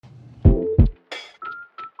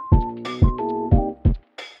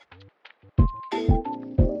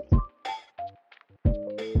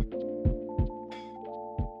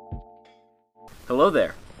Hello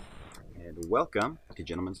there. And welcome to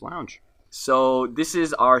Gentleman's Lounge. So this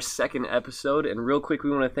is our second episode, and real quick,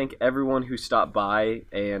 we want to thank everyone who stopped by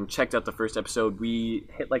and checked out the first episode. We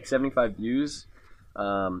hit like 75 views,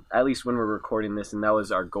 at least when we're recording this, and that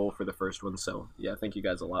was our goal for the first one. So yeah, thank you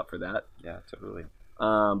guys a lot for that. Yeah, totally.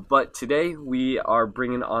 But today we are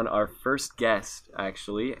bringing on our first guest,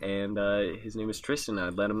 actually, and his name is Tristan.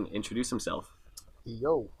 I'd let him introduce himself.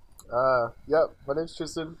 Yo, my name's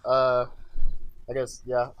Tristan. I guess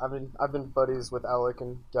I've been buddies with Alec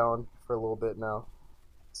and Down for a little bit now,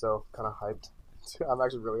 so kind of hyped. I'm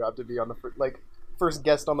actually really hyped to be on the first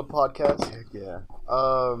guest on the podcast. Heck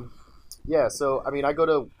yeah. So I mean, I go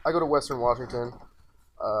to Western Washington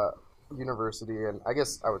University, and I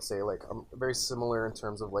guess I would say like I'm very similar in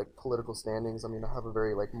terms of like political standings. I mean, I have a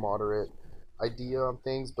very like moderate idea on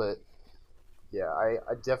things, but yeah,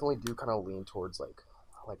 I definitely do kind of lean towards like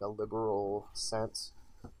a liberal sense.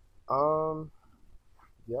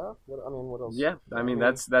 Yeah. What else? Yeah, I mean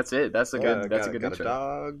that's it. That's a good intro. A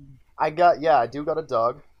dog. I do got a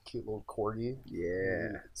dog, cute little corgi.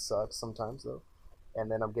 Yeah. Sucks sometimes though. And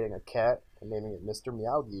then I'm getting a cat and naming it Mr.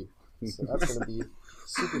 Meowgie. So that's gonna be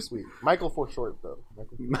super sweet. Michael for short though.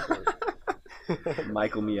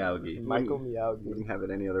 Michael Meowgie. Michael Meowgie. Wouldn't have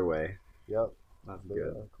it any other way. Yep. That's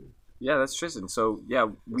good. Cool. Yeah, that's Tristan. So yeah,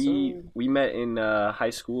 we met in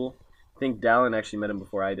high school. I think Dallin actually met him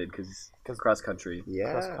before I did because cross country.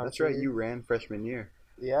 Yeah, Cross-country. that's right. You ran freshman year.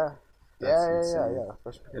 Yeah. That's insane.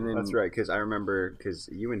 Freshman. And then, That's right, because I remember, because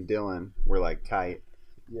you and Dylan were like tight,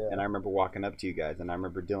 Yeah. and I remember walking up to you guys, and I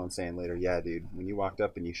remember Dylan saying later, yeah, dude, when you walked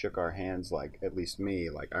up and you shook our hands, like, at least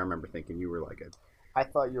me, like, I remember thinking you were like a I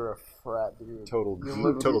thought you were a frat dude. total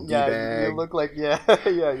Yeah, D-bag. you look like yeah.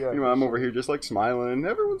 You know, I'm over here just like smiling.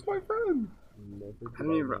 Everyone's my friend. I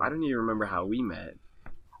don't even remember how we met.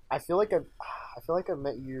 I feel like I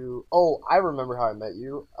met you. Oh, I remember how I met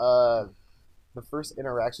you. The first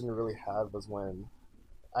interaction we really had was when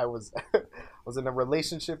I was was in a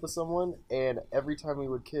relationship with someone, and every time we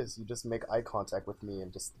would kiss, you just make eye contact with me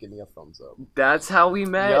and just give me a thumbs up. That's how we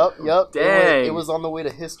met. Yep. Dang. It was on the way to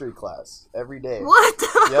history class every day. What?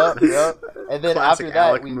 Yep. And then Classic after that,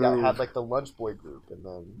 Alec we move. had like the lunch boy group, and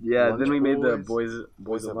then Then we made the boys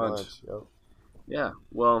boys at lunch. Yep. Yeah.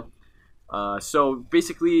 Well, so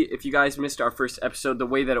basically, if you guys missed our first episode, the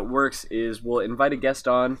way that it works is we'll invite a guest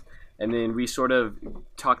on, and then we sort of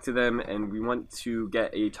talk to them, and we want to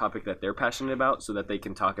get a topic that they're passionate about so that they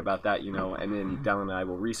can talk about that, you know, and then Dallin and I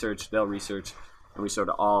will research, they'll research, and we sort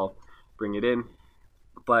of all bring it in.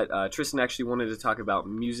 But Tristan actually wanted to talk about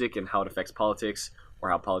music and how it affects politics, or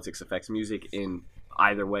how politics affects music in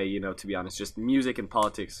either way, you know, to be honest, just music and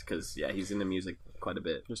politics, because, yeah, he's into music quite a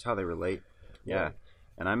bit. Just how they relate. Yeah.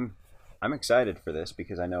 And I'm excited for this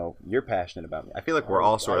because I know you're passionate about it. I feel like we're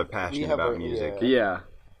all sort of passionate about music. Yeah.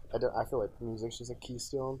 I feel like music's just a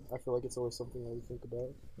keystone. I feel like it's always something that we think about.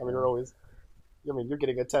 I mean, we're always. I mean, you're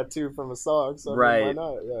getting a tattoo from a song, so Right. I mean, why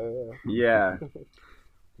not? Yeah.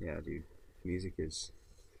 Yeah, dude. Music is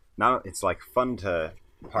not. It's like fun to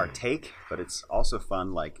partake, but it's also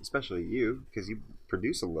fun, like especially you, because you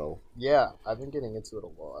produce a little, Yeah, I've been getting into it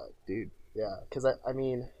a lot. dude. Yeah, because I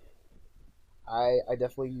mean, I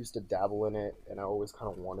definitely used to dabble in it, and I always kind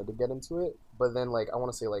of wanted to get into it. But then, like, I want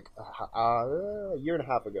to say, like, a year and a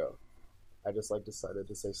half ago, I just, like, decided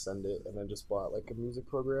to say send it, and then just bought, like, a music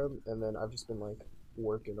program, and then I've just been, like,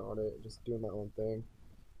 working on it, just doing my own thing.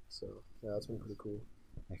 So, yeah, that's been pretty cool.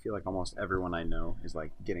 I feel like almost everyone I know is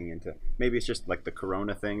like getting into. Maybe it's just like the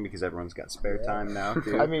Corona thing because everyone's got spare Yeah. time now,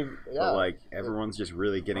 dude. I mean, yeah. But like everyone's just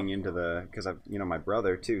really getting into the because I've my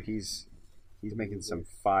brother too. He's making some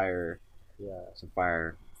fire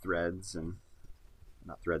threads and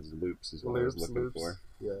not threads loops is what I was looking for.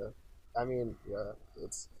 Yeah, I mean, yeah,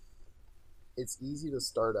 it's easy to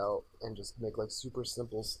start out and just make like super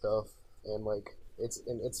simple stuff, and like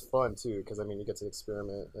it's fun too because I mean you get to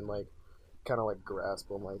experiment and like kind of like grasp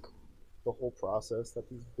on like the whole process that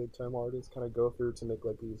these big time artists kind of go through to make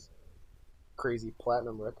like these crazy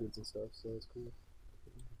platinum records and stuff. So it's cool.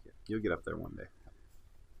 You'll get up there one day.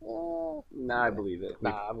 Nah, I believe it.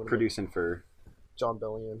 Nah, I'm gonna Producing for John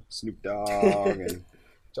Bellion. Snoop Dogg and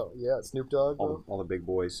Snoop Dogg, bro. all the big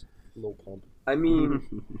boys. Lil Pump. I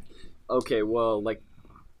mean, okay, well, like,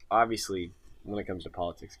 obviously, when it comes to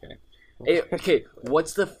politics, okay,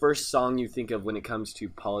 what's the first song you think of when it comes to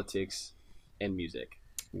politics and music?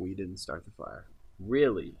 We didn't start the fire.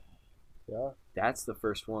 Really? Yeah. That's the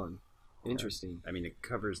first one. Interesting. I mean, it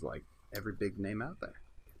covers like every big name out there.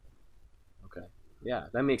 Okay. Yeah,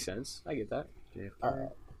 that makes sense. I get that.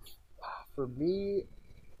 For me,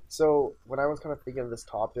 so when I was kind of thinking of this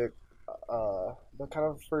topic, the kind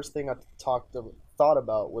of first thing I thought thought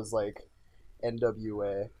about was like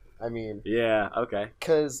NWA. I mean, Yeah. Okay.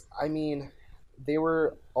 because I mean, they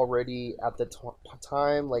were already at the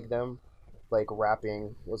time like them, like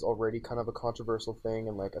rapping was already kind of a controversial thing,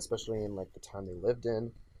 and like especially in like the time they lived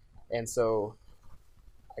in, and so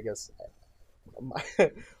I guess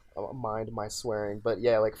mind my swearing, but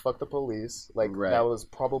yeah, like fuck the police, like Right. that was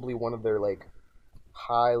probably one of their like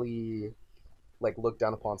highly like looked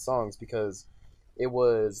down upon songs because it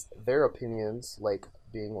was their opinions like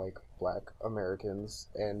being like black Americans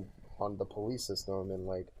and on the police system and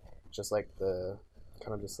like just like the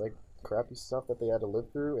kind of just like crappy stuff that they had to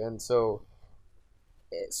live through. And so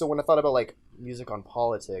when I thought about like music on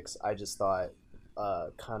politics, I just thought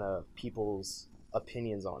kind of people's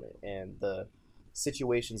opinions on it and the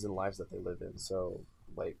situations and lives that they live in. So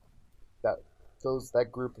like that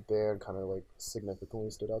that group of band kind of like significantly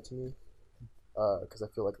stood out to me because I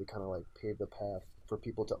feel like they kind of like paved the path for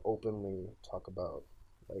people to openly talk about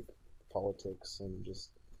like politics and just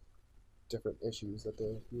different issues that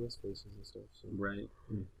the U.S. faces and stuff. So. Right.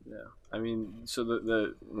 Yeah. I mean, so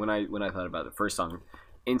the when I thought about the first song,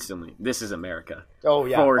 instantly, "This Is America." Oh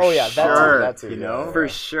yeah. For Oh yeah. sure. That too. You yeah, know? yeah. For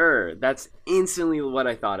sure. That's instantly what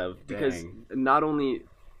I thought of because Dang. not only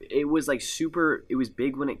it was like super. It was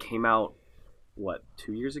big when it came out. What,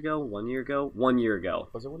 2 years ago? 1 year ago? 1 year ago.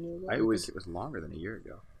 Was it 1 year ago? I It think was- it was longer than a year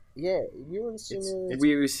ago. Yeah, you were in senior.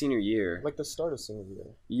 It was senior year. like the start of senior year.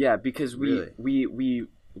 Yeah, because Really? we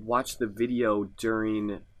watched the video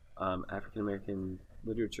during African American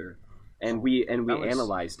literature, and we That was-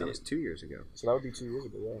 analyzed That it. was 2 years ago. So that would be 2 years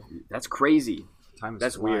ago. Yeah. That's crazy. Time is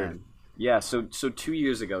That's flying. weird. Yeah, so 2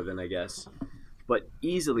 years ago then I guess, but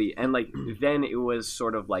easily and like then it was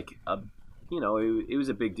sort of like a, it was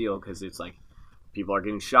a big deal because it's like people are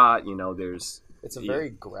getting shot. There's It's a Yeah. very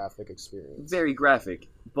graphic experience. very graphic,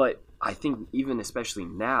 but I think even especially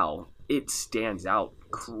now it stands out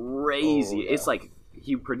crazy. Oh, yeah. It's like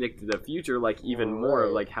he predicted the future, like even more of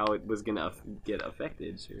Right. like how it was gonna get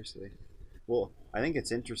affected. Seriously. Well, I think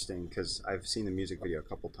it's interesting because I've seen the music video a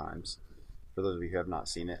couple times. For those of you who have not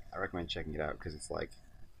seen it, I recommend checking it out because it's like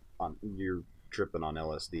you're tripping on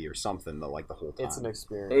LSD or something the whole time. It's an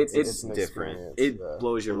experience. It's an different. experience, It yeah.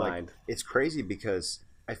 blows your Like, mind. It's crazy because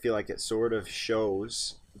I feel like it sort of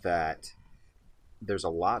shows that there's a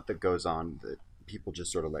lot that goes on that people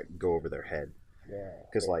just sort of like go over their head Yeah.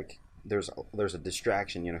 because like there's a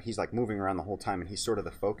distraction. He's like moving around the whole time and he's sort of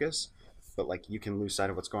the focus, but like you can lose sight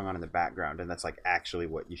of what's going on in the background, and that's like actually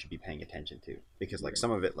what you should be paying attention to because like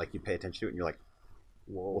some of it like you pay attention to it and you're like,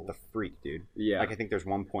 Whoa. what the freak, dude? Yeah. Like I think there's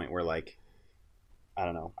one point where like I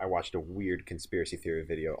don't know, I watched a weird conspiracy theory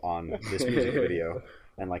video on this music video,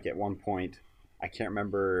 and like at one point I can't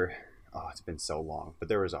remember. Oh, it's been so long, but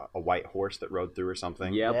there was a white horse that rode through or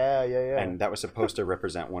something. Yep. Yeah. And that was supposed to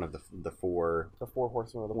represent one of the four the four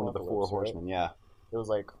horsemen of the one of the four apocalypse, right? horsemen. Yeah, It was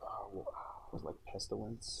like it was like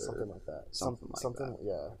pestilence or something like that. something like something. that.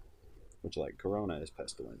 Yeah. which like corona is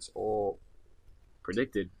pestilence. Oh,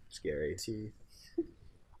 Predicted. scary. T.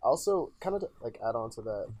 Also, kind of to, like add on to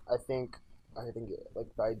that, I think like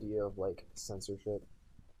the idea of like censorship,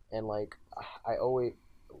 and like I always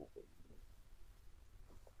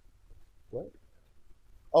what?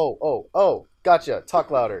 Oh, gotcha.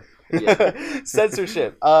 Talk louder. Yeah.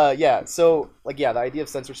 Censorship. Yeah. So like yeah, the idea of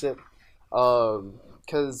censorship,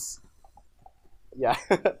 cause yeah,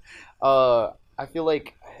 I feel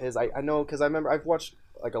like I know because I remember I've watched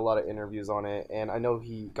like a lot of interviews on it, and I know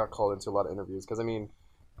he got called into a lot of interviews because I mean,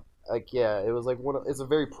 like yeah, it was like it's a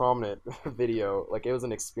very prominent video. Like it was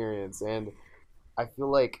an experience, and I feel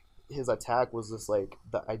like his attack was just like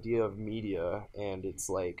the idea of media, and it's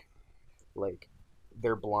like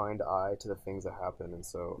their blind eye to the things that happen, and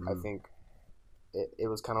so I Mhm. think it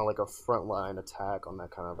was kind of like a frontline attack on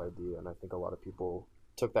that kind of idea, and I think a lot of people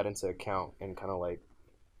took that into account and kind of like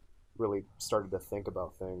really started to think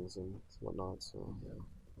about things and whatnot. So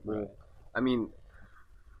Right. I mean,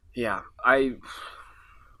 yeah,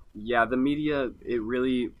 the media, it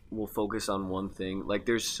really will focus on one thing. Like,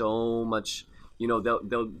 there's so much,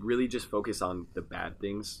 they'll really just focus on the bad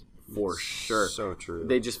things for sure. So true.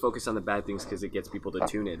 They just focus on the bad things because it gets people to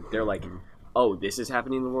tune in. They're like, oh, this is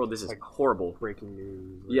happening in the world. This is Like horrible. breaking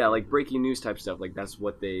news. Yeah, like breaking news type stuff. Like, that's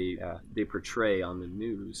what they Yeah. they portray on the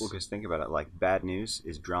news. Well, because think about it, like bad news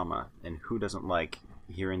is drama, and who doesn't like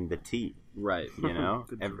hearing the tea? Right. You know,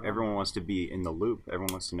 Good drama. everyone wants to be in the loop.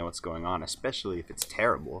 Everyone wants to know what's going on, especially if it's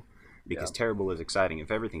terrible, because terrible is exciting. If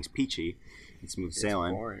everything's peachy, it's smooth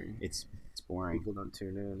sailing. boring. It's boring. People don't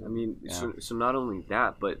tune in. I mean, Yeah. so not only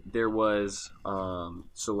that, but there was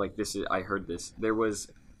so like this is I heard this. There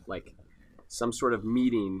was like some sort of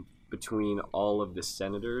meeting between all of the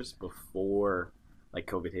senators before like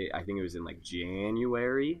COVID hit. I think it was in like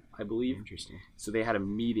January, I believe. Interesting. So they had a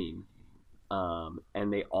meeting,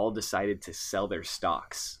 and they all decided to sell their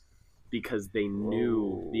stocks because they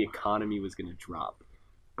knew the economy was going to drop,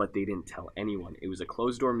 but they didn't tell anyone. It was a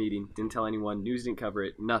closed door meeting. Didn't tell anyone. News didn't cover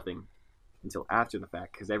it. Nothing until after the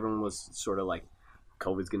fact, because everyone was sort of like,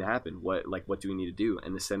 COVID's going to happen. What do we need to do?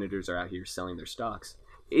 And the senators are out here selling their stocks.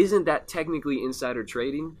 Isn't that technically insider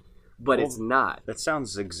trading? But it's not. That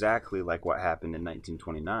sounds exactly like what happened in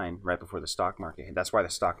 1929, right before the stock market hit. That's why the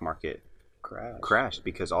stock market crashed,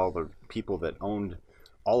 because all the people that owned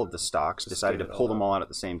all of the stocks decided to pull them all out at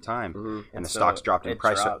the same time, and the stocks dropped in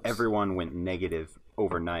price, so everyone went negative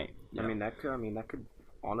overnight. I mean, that could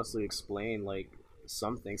honestly explain like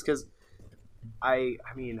some things, because I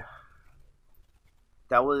mean,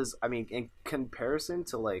 that was, I mean, in comparison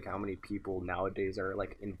to like how many people nowadays are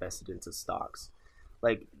like invested into stocks,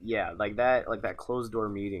 like, yeah, like that closed door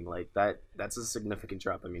meeting, like that's a significant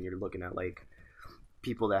drop. I mean, you're looking at like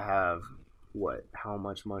people that have how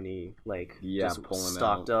much money, like, just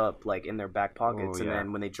stocked up like in their back pockets, and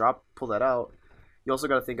then when they pull that out, you also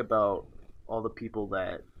got to think about all the people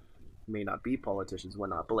that may not be politicians,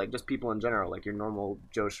 whatnot, but like just people in general, like your normal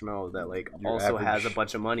Joe Schmo that like your also has a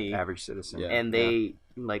bunch of money, average citizen, and they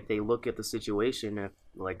like they look at the situation,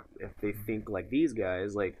 if they think like these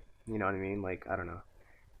guys, like, you know what I mean, like, I don't know.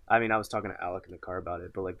 I mean, I was talking to Alec in the car about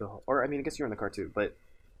it, but like I mean, I guess you're in the car too, but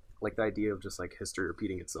like the idea of just like history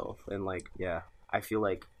repeating itself, and like, yeah, I feel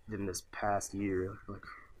like in this past year, like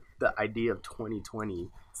the idea of 2020,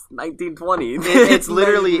 it's 1920. It's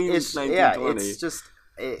literally it's 1920.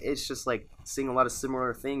 It's just like seeing a lot of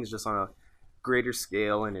similar things just on a greater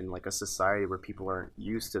scale, and in like a society where people aren't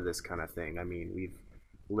used to this kind of thing. I mean, we've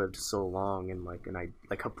lived so long in like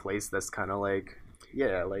a place that's kind of like,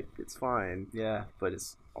 yeah, like it's fine, yeah, but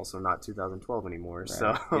it's also not 2012 anymore. Right.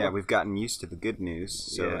 So yeah, we've gotten used to the good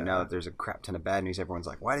news. So now that there's a crap ton of bad news, everyone's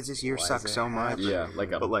like, "Why does this year suck so much?" Yeah,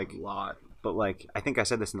 like a lot. But like, I think I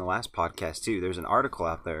said this in the last podcast too. There's an article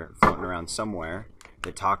out there floating around somewhere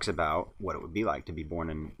that talks about what it would be like to be born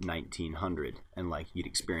in 1900, and like you'd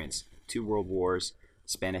experience 2 world wars,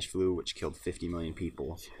 Spanish flu, which killed 50 million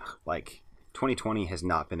people. Like, 2020 has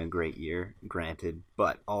not been a great year, granted,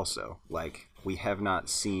 but also like we have not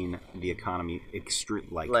seen the economy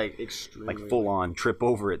extremely full on trip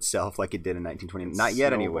over itself like it did in 1920. Not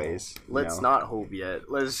yet, anyways. Let's not hope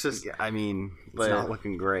yet. Let's just. I mean, it's not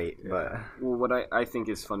looking great. Yeah. But well, what I think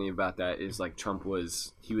is funny about that is like Trump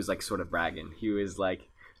was like sort of bragging. He was like,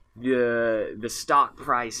 the stock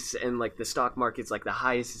price and like the stock market's like the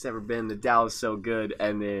highest it's ever been. The Dow is so good,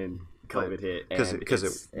 and then COVID hit, because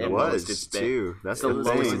it was too. That's the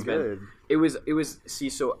lowest it's been. It was. See,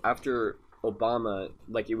 so after Obama,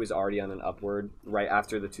 like, it was already on an upward. Right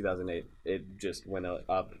after the 2008, it just went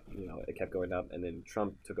up. You know, it kept going up, and then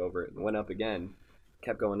Trump took over. It went up again,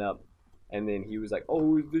 kept going up, and then he was like,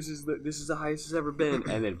 "Oh, this is the highest it's ever been,"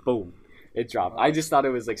 and then boom, it dropped. I just thought it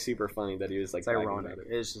was like super funny that he was like, it's ironic.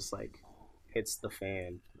 It's just like hits the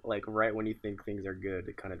fan. Like right when you think things are good,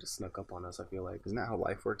 it kind of just snuck up on us. I feel like. Isn't that how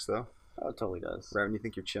life works, though? Oh, it totally does. Right when you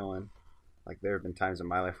think you're chilling, like there have been times in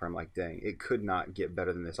my life where I'm like, dang, it could not get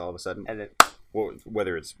better than this all of a sudden. And then,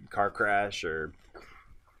 whether it's car crash or,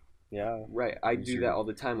 yeah, right. I do that all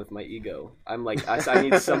the time with my ego. I'm like, I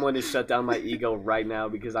need someone to shut down my ego right now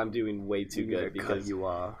because I'm doing way too good. Because you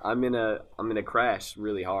are. I'm in a crash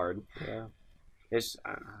really hard. Yeah. It's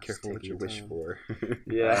careful what you wish for.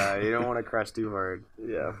 Yeah, you don't want to crash too hard.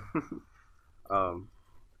 Yeah. I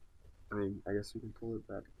mean, I guess we can pull it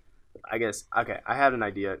back. I guess, okay, I had an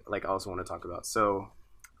idea, like, I also want to talk about. So,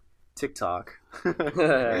 TikTok. Oh,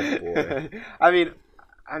 boy.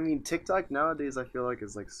 I mean, TikTok nowadays, I feel like,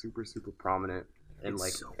 is, like, super, super prominent in,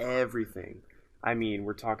 like, everything. I mean,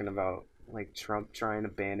 we're talking about, like, Trump trying to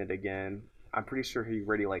ban it again. I'm pretty sure he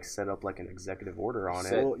already, like, set up, like, an executive order on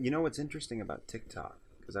it. Well, you know what's interesting about TikTok?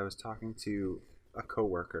 Because I was talking to a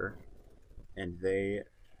coworker, and they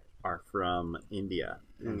are from India,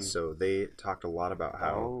 and so they talked a lot about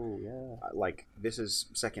how, like, this is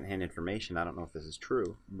secondhand information. I don't know if this is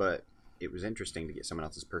true, but it was interesting to get someone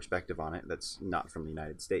else's perspective on it that's not from the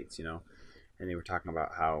United States, you know. And they were talking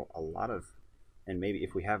about how a lot of, and maybe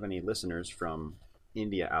if we have any listeners from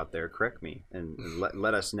India out there, correct me and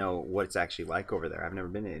let us know what it's actually like over there. I've never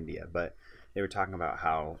been to India, but they were talking about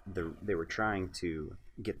how they were trying to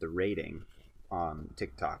get the rating on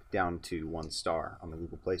TikTok down to 1 star on the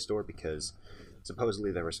Google Play Store, because supposedly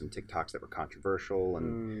there were some TikToks that were controversial,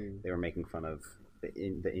 and they were making fun of the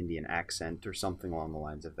Indian accent or something along the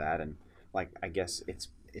lines of that. And like, I guess it's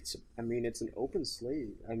I mean, it's an open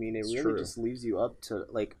slate. I mean, it really just leaves you up to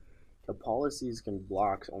like the policies can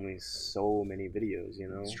block only so many videos. You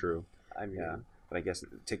know. It's true. I mean, Yeah, but I guess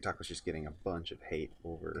TikTok was just getting a bunch of hate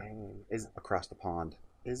over dang, across the pond.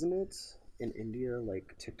 isn't it in India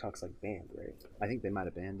like TikTok's like banned, right? I think they might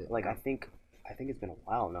have banned it. Like I think it's been a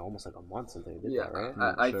while now, almost like a month since they did Yeah, that,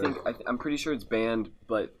 right? I Sure. think I'm pretty sure it's banned,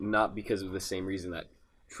 but not because of the same reason that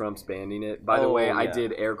Trump's banning it. By the way, I yeah.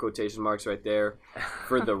 did air quotation marks right there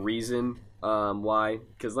for the reason why.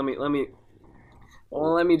 Because let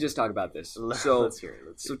me just talk about this. So let's hear it.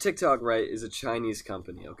 Let's so TikTok, right, is a Chinese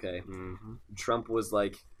company. Okay, mm-hmm. Trump was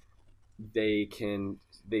like, they can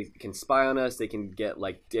spy on us. They can get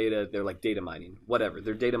like data. They're like data mining, whatever.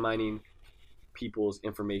 They're data mining people's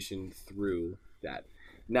information through that.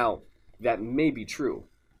 Now, that may be true.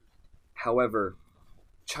 However,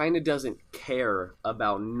 China doesn't care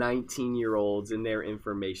about 19-year-olds and their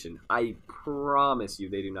information. I promise you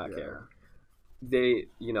they do not care. They,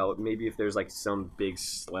 maybe if there's like some big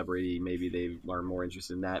celebrity, maybe they are more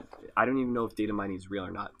interested in that. I don't even know if data mining is real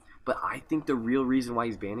or not. But I think the real reason why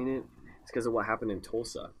he's banning it is because of what happened in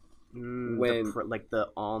Tulsa. When the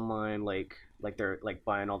online like they're like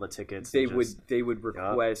buying all the tickets. They would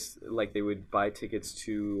request they would buy tickets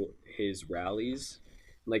to his rallies.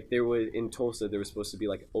 Like there was in Tulsa, there was supposed to be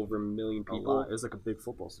like over 1 million people. It was like a big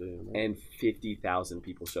football stadium, right? And 50,000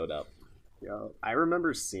 people showed up. Yeah, I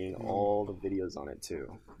remember seeing all the videos on it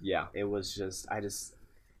too. Yeah, it was just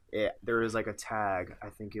there was like a tag. I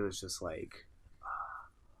think it was just like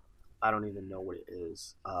I don't even know what it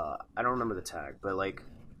is. I don't remember the tag, but like.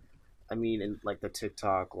 I mean, in like the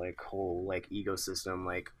TikTok like whole like ecosystem,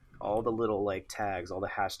 like all the little like tags, all the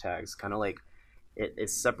hashtags, kind of like it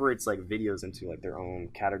separates like videos into like their own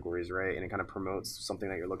categories, right? And it kind of promotes something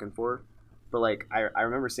that you're looking for. But like I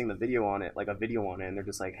remember seeing the video on it, like a video on it, and they're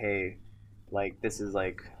just like, hey, like this is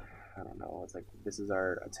like I don't know, it's like this is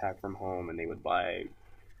our attack from home, and they would buy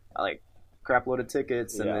like crap load of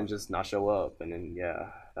tickets and then just not show up, and then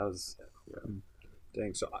that was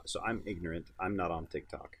Dang. So I'm ignorant. I'm not on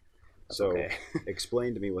TikTok. So okay.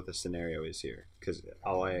 Explain to me what the scenario is here, because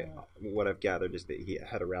what I've gathered is that he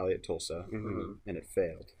had a rally at Tulsa and it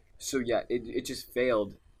failed. So yeah, it just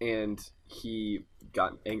failed, and he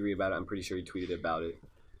got angry about it. I'm pretty sure he tweeted about it,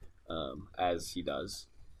 as he does.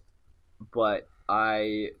 But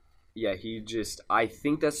I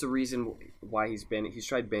think that's the reason why he's banning. He's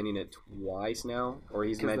tried banning it twice now, or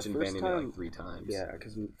he's mentioned banning it like 3 times. Yeah,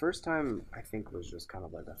 because the first time I think was just kind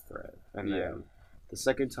of like a threat, and then. The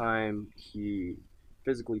second time he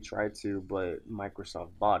physically tried to, but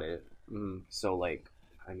Microsoft bought it. So like,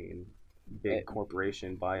 I mean, big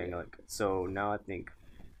corporation buying like. So now I think,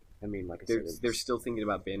 like I said, they're still thinking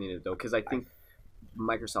about banning it though, because I think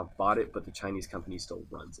Microsoft bought it, but the Chinese company still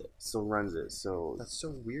runs it. So that's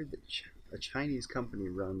so weird that a Chinese company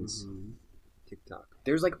runs TikTok.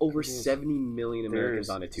 There's like over 70 million Americans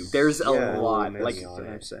on it too. There's a lot.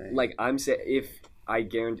 I'm saying I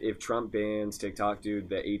guarantee if Trump bans TikTok, dude,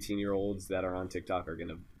 the 18-year-olds that are on TikTok are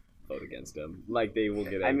gonna vote against him. Like they will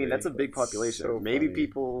get angry. I mean, that's a big population. So maybe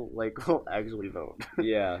people like will actually vote.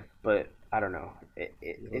 Yeah, but I don't know.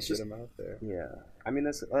 It's just them out there. Yeah, I mean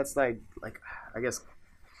that's like I guess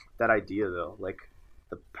that idea though, like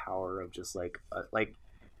the power of just like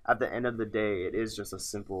at the end of the day, it is just a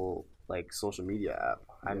simple like social media app.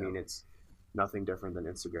 I mean, it's nothing different than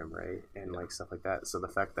Instagram, right? And like stuff like that. So the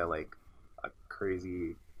fact that like a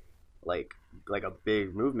crazy like a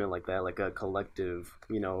big movement like that, like a collective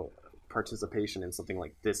participation in something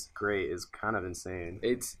like this great is kind of insane.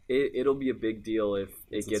 It'll be a big deal if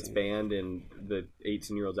it gets banned and the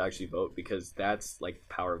 18-year-olds actually vote, because that's like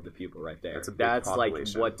power of the people right there. That's like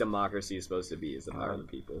what democracy is supposed to be, is the power of the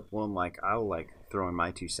people. Well, and like I'll like throw in my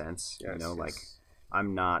 2 cents. Like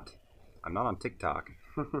I'm not on TikTok.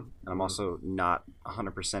 And I'm also not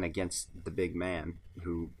 100% against the big man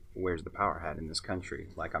who wears the power hat in this country.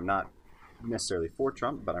 Like I'm not necessarily for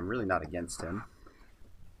Trump, but I'm really not against him.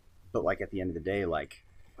 But like at the end of the day, like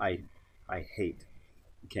I hate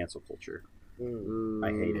cancel culture. I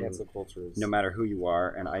hate it. Cancel culture is... No matter who you are,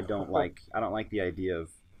 and I don't like the idea of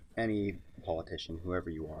any politician, whoever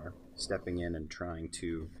you are, stepping in and trying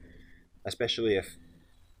to, especially if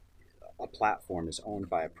a platform is owned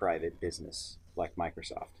by a private business like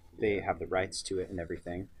Microsoft. They have the rights to it and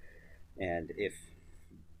everything. And if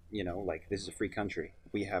like this is a free country,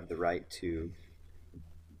 we have the right to,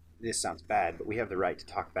 this sounds bad, but we have the right to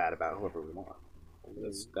talk bad about whoever we want.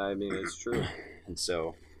 It's true. And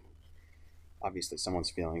so obviously someone's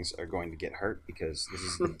feelings are going to get hurt, because this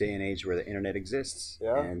is the day and age where the internet exists,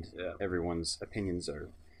 and everyone's opinions are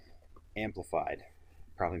amplified,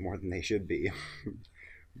 probably more than they should be.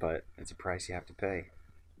 But it's a price you have to pay.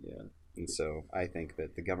 Yeah. And so I think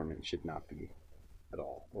that the government should not be at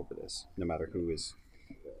all over this, no matter whose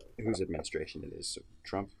administration it is. So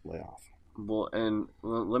Trump, lay off. Well, and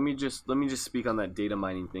let me just speak on that data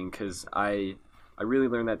mining thing, because I really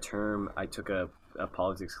learned that term. I took a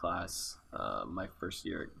politics class my first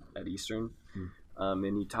year at Eastern,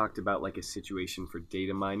 and he talked about like a situation for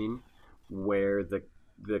data mining where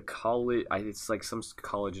the college, it's like some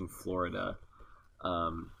college in Florida,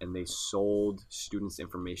 and they sold students'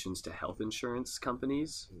 informations to health insurance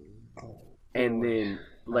companies, and then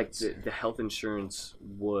like the health insurance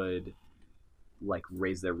would like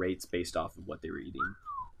raise their rates based off of what they were eating.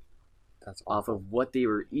 That's off of what they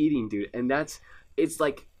were eating, dude. And it's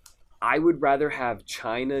like, I would rather have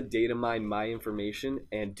China data mine my information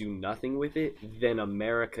and do nothing with it than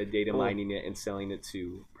America data mining it and selling it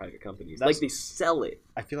to private companies. Like, they sell it.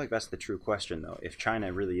 I feel like that's the true question, though. If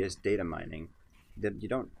China really is data mining, then you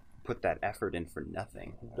don't put that effort in for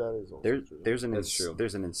nothing. That is also true. There's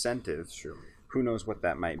an incentive. It's true. Who knows what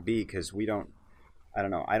that might be? Because I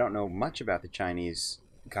don't know. I don't know much about the Chinese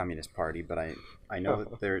Communist Party, but I know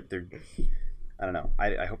that they're I don't know.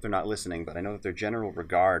 I hope they're not listening, but I know that their general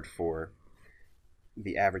regard for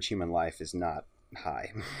the average human life is not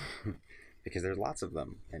high, because there's lots of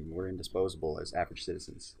them, and we're indisposable as average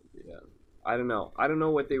citizens. Yeah. I don't know. I don't know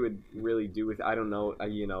what they would really do with. I don't know.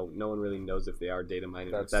 No one really knows if they are data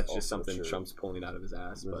mining. That's just also something true. Trump's pulling out of his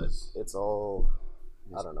ass. But It's all,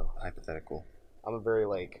 I don't know. Hypothetical. I'm a very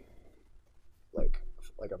like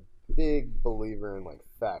a big believer in like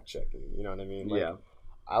fact checking. You know what I mean? Like, yeah.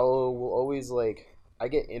 I will always like, I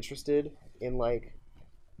get interested in like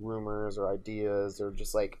rumors or ideas or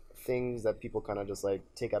just like things that people kind of just like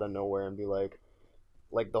take out of nowhere and be like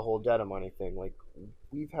the whole data mining thing. Like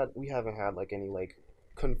we haven't had like any like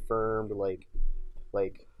confirmed like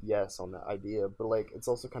yes on that idea, but like it's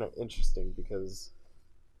also kind of interesting because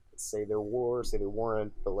say there were, say they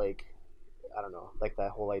weren't, but like I don't know, like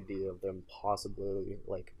that whole idea of them possibly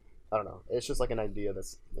like, I don't know. It's just like an idea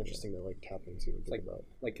that's interesting to like tap into and think about.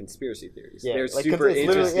 Like conspiracy theories. Yeah, They're like, super it's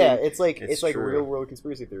interesting. yeah, it's like It's like true. real world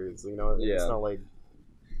conspiracy theories. You know, Yeah. it's not like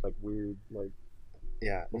weird like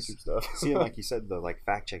Yeah. YouTube stuff. See, like you said, though, like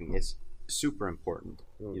fact checking is super important.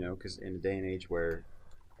 Mm. You know, because in a day and age where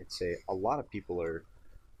I'd say a lot of people are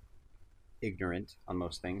ignorant on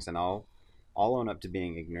most things, and I'll own up to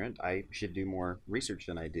being ignorant. I should do more research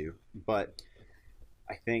than I do, but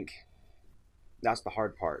I think that's the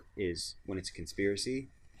hard part, is when it's a conspiracy,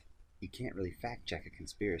 you can't really fact check a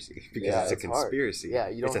conspiracy because Yeah, it's a it's hard. conspiracy. Yeah,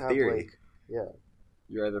 you don't it's a have theory. like yeah.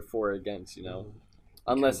 You're either for or against,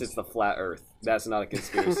 Unless it's the flat Earth. That's not a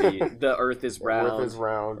conspiracy. The Earth is round. Earth is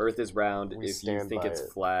round. Earth is round. We If you stand think by it's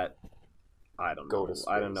it. flat, I don't Go know. to space.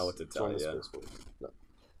 I don't know what to tell Join the you. Space Force.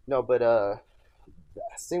 No, but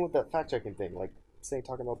same with that fact checking thing. Like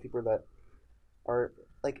talking about people that are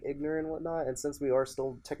like ignorant and whatnot. And since we are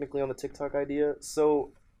still technically on the TikTok idea,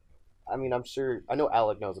 so I mean, I know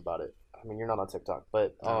Alec knows about it. I mean, you're not on TikTok,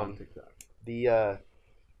 but the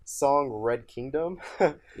song "Red Kingdom"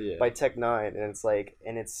 Yeah. by Tech Nine, and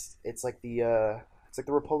it's like the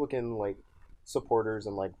Republican like supporters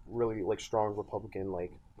and like really like strong Republican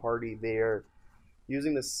like party. They're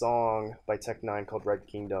using this song by Tech Nine called "Red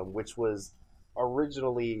Kingdom," which was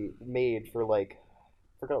originally made for like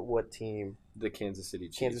I forgot what team. The Kansas City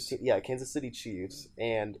Chiefs. Kansas City Chiefs.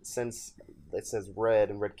 And since it says Red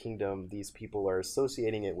and Red Kingdom, these people are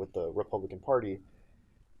associating it with the Republican Party,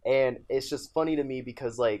 and it's just funny to me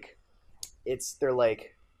because like they're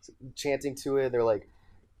like chanting to it, they're like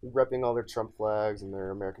repping all their Trump flags and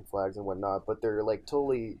their American flags and whatnot, but they're like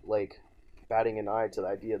totally like batting an eye to the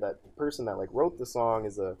idea that the person that like wrote the song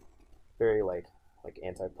is a very like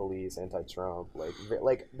anti-police, anti-Trump,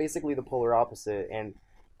 like basically the polar opposite. And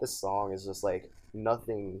this song is just like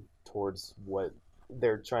nothing towards what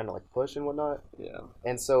they're trying to like push and whatnot. Yeah.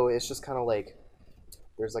 And so it's just kind of like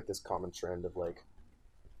there's like this common trend of like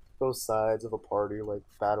both sides of a party like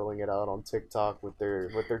battling it out on TikTok with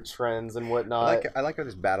their trends and whatnot. I like how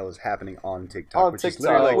this battle is happening on TikTok. On which is TikTok,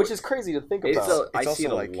 literally, like, which is crazy to think about. I It's see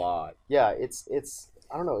it also a like- lot. Yeah, it's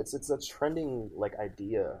I don't know, it's a trending like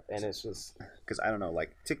idea, and it's just because I don't know,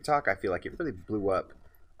 like TikTok, I feel like it really blew up.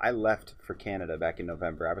 I left for Canada back in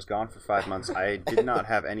November. I was gone for 5 months. I did not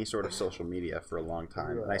have any sort of social media for a long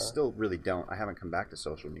time, and I Yeah. still really don't. I haven't come back to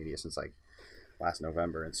social media since like last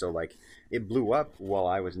November, and so like it blew up while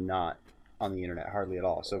I was not on the internet hardly at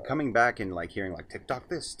all. So coming back and like hearing like TikTok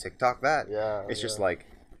this, TikTok that, yeah. it's just yeah. like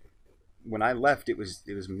when I left, it was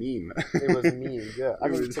meme. It was me, yeah. I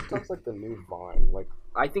It mean, was- TikTok's like the new Vine. Like,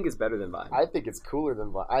 I think it's better than Vine. I think it's cooler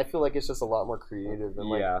than Vine. I feel like it's just a lot more creative and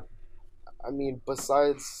like. Yeah. I mean,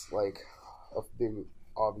 besides like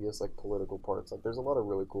obvious like political parts. Like there's a lot of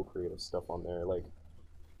really cool creative stuff on there. Like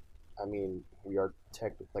I mean, we are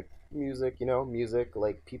tech like music, you know, music.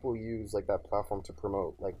 Like people use like that platform to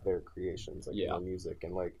promote like their creations, like Yeah. their music,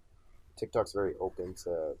 and like TikTok's very open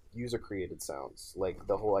to user created sounds. Like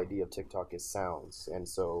the whole idea of TikTok is sounds, and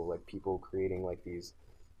so like people creating like these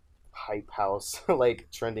hype house like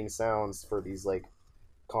trending sounds for these like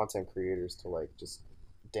content creators to like just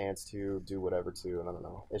dance to, do whatever to, and I don't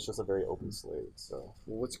know. It's just a very open slate. So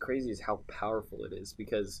Well, what's crazy is how powerful it is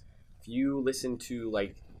because if you listen to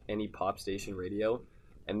like any pop station radio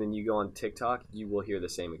and then you go on TikTok, you will hear the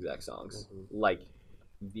same exact songs. Mhm. Like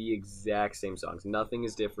the exact same songs. Nothing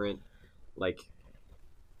is different. Like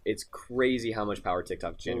it's crazy how much power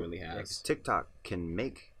TikTok genuinely Yeah, 'cause has. TikTok can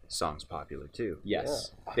make songs popular too.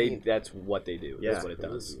 Yes. Yeah, I They mean- that's what they do. Yeah. That's what it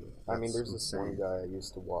does. I mean, That's there's this one insane. guy I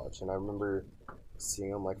used to watch, and I remember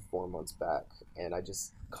seeing him like 4 months back, and I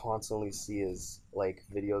just constantly see his like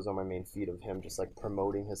videos on my main feed of him just like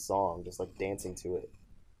promoting his song, just like dancing to it.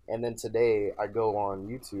 And then today I go on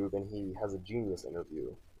YouTube and he has a Genius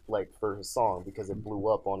interview like for his song because it blew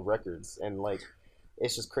up on records, and like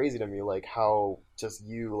it's just crazy to me like how just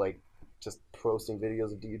you like just posting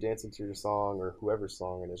videos of you dancing to your song or whoever's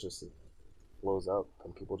song, and it's just it blows up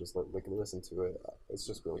and people just like listen to it. It's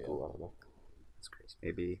just really cool. I don't know. It's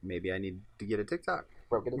crazy. Maybe I need to get a TikTok.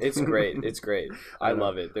 Bro, get It's great. It's great. I I know.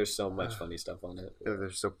 love it. There's so much funny stuff on it.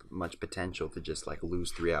 There's so much potential to just like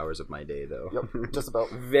lose 3 hours of my day though. Yep, just about.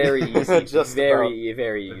 Very easy. Just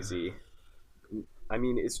very easy. I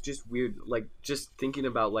mean, it's just weird. Like just thinking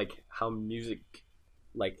about like how music,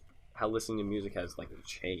 like how listening to music has like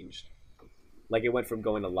changed. Like it went from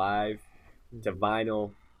going to live to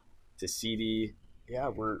vinyl to CD. Yeah,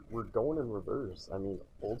 we're going in reverse. I mean,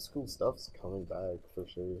 old school stuff's coming back for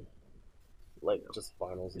sure. Like just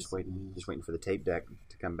vinyls. Just and waiting for the tape deck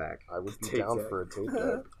to come back. I would be Tape down deck. for a tape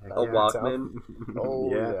deck. A Yeah, Walkman. Oh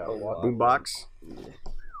Yeah. yeah, a Walkman. Boombox.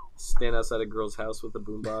 Stand outside a girl's house with a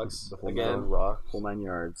boombox. The whole Again, Rock. Whole 9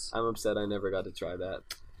 yards. I'm upset I never got to try that.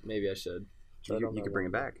 Maybe I should. Try it on You that could bring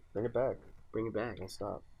it one. back. Bring it back. Bring it back. Don't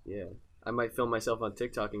stop. Yeah. I might film myself on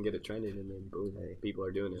TikTok and get it trending, and then boom, Hey. people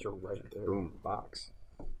are doing it. You're right there. Boom box.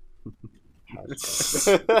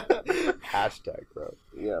 Hashtag. Hashtag, bro.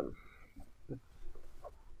 Yeah.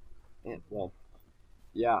 Well,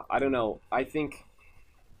 yeah. I don't know. I think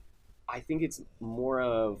it's more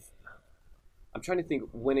of. I'm trying to think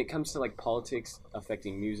when it comes to like politics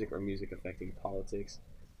affecting music or music affecting politics.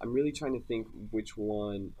 I'm really trying to think which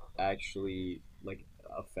one actually like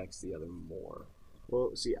affects the other more.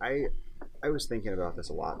 Well, see, I was thinking about this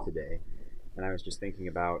a lot today, and I was just thinking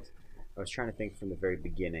about. I was trying to think from the very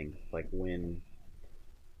beginning, like when,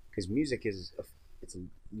 because music is it's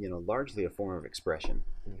largely a form of expression,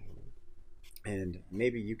 and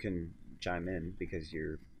maybe you can chime in because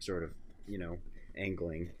you're sort of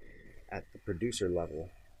angling at the producer level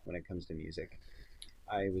when it comes to music.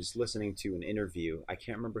 I was listening to an interview. I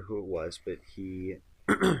can't remember who it was, but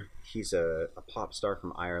he's a pop star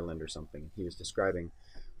from Ireland or something. He was describing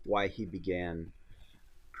why he began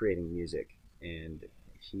creating music, and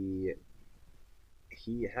he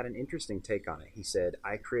had an interesting take on it. He said,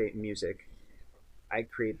 I create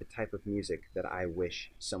the type of music that I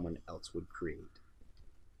wish someone else would create.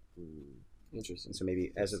 Interesting. So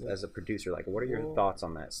maybe as a producer, like, what are your thoughts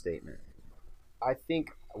on that statement? I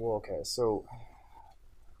think. Well, okay. So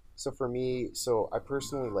for me, I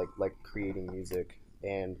personally like creating music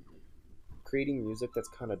and creating music that's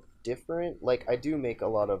kind of different. Like I do make a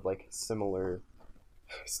lot of like similar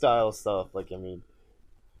style stuff. Like I mean,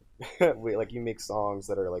 like you make songs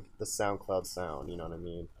that are like the SoundCloud sound. You know what I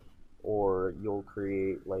mean? Or you'll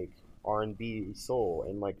create like R&B soul,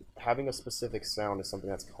 and like having a specific sound is something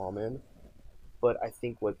that's common. But I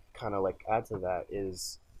think what kind of like add to that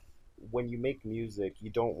is when you make music, you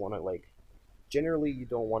don't want to like generally you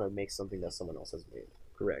don't want to make something that someone else has made.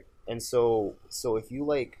 Correct. And so if you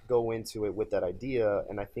like go into it with that idea,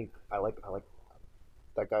 and I think I like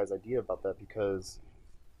that guy's idea about that, because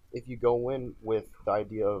if you go in with the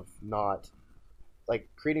idea of not like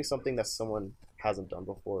creating something that someone hasn't done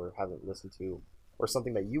before or hasn't listened to, or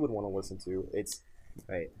something that you would want to listen to,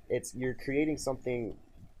 Right. it's you're creating something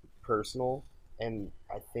personal. And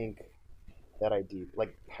I think that idea,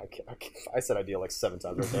 like I said idea like 7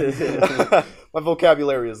 times right there. My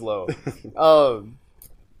vocabulary is low.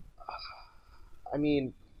 I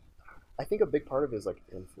mean, I think a big part of it is like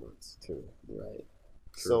influence too. Right.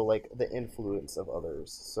 So like the influence of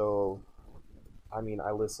others. So, I mean,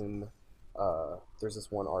 I listen. There's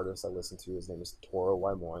this one artist I listen to. His name is Toro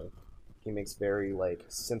Waimoi. He makes very like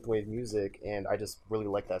synthwave music, and I just really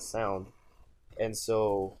like that sound. And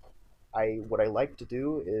so, what I like to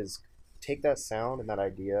do is take that sound and that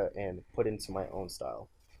idea and put into my own style.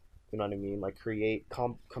 You know what I mean? Like create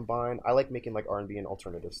combine. I like making like R&B and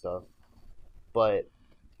alternative stuff, but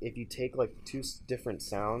if you take like two different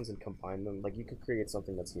sounds and combine them, like you could create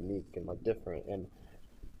something that's unique and like different. And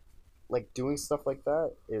like doing stuff like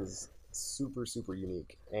that is super super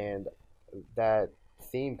unique, and that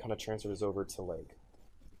theme kind of transfers over to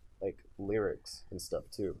like lyrics and stuff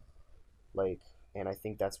too. Like, and I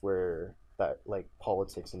think that's where that like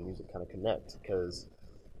politics and music kind of connect, because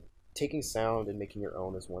taking sound and making your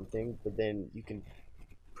own is one thing, but then you can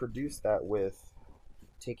produce that with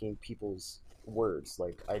taking people's words,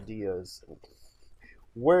 like ideas,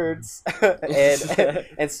 words,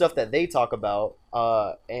 and stuff that they talk about,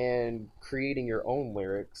 and creating your own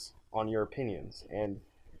lyrics on your opinions. And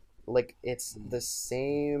like it's the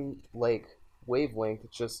same like wavelength,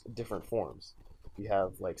 just different forms. You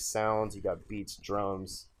have like sounds, you got beats,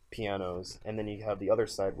 drums, pianos, and then you have the other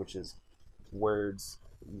side, which is words,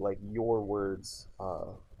 like your words,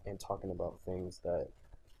 and talking about things that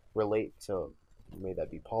relate to, may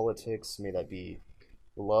that be politics, may that be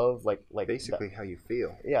love, like Basically, that, how you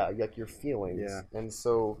feel. yeah, like your feelings. Yeah. And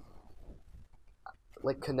so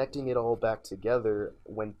like connecting it all back together,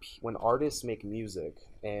 when artists make music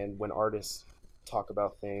and when artists talk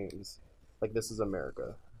about things like This Is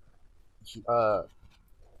America, uh,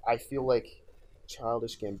 I feel like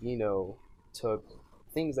Childish Gambino took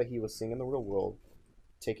things that he was seeing in the real world,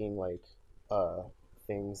 taking like uh,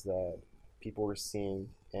 things that people were seeing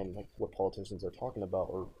and like what politicians are talking about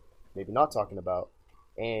or maybe not talking about,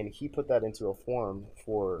 and he put that into a form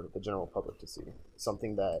for the general public to see.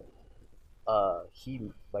 Something that he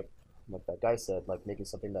like that guy said, like making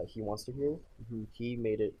something that he wants to hear. He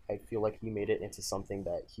made it. I feel like he made it into something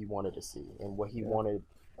that he wanted to see and what he wanted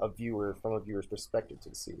a viewer from a viewer's perspective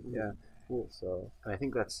to see. Yeah. Cool. So And I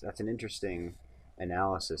think that's an interesting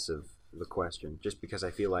analysis of the question, just because I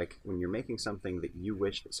feel like when you're making something that you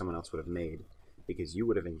wish that someone else would have made because you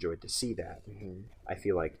would have enjoyed to see that, I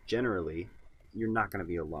feel like generally you're not going to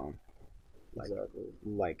be alone. exactly.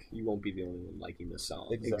 Like You won't be the only one liking the song.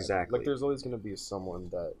 Exactly. Like there's always going to be someone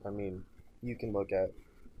that, I mean, you can look at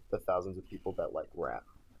the thousands of people that like rap,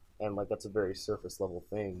 and like that's a very surface level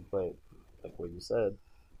thing, but like what you said,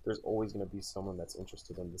 there's always going to be someone that's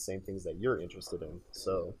interested in the same things that you're interested in.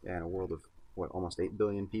 So yeah, in a world of what, almost 8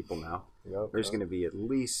 billion people now, yep, there's going to be at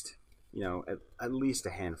least, at least a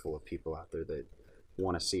handful of people out there that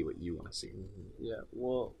want to see what you want to see. Yeah.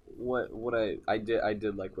 Well, what I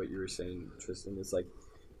did like what you were saying, Tristan. It's like,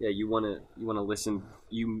 yeah, you wanna listen.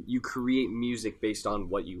 You create music based on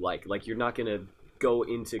what you like. Like you're not gonna go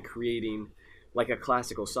into creating like a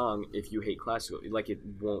classical song if you hate classical. Like it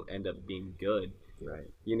won't end up being good. Right.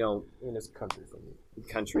 You know, I mean, it's country for me.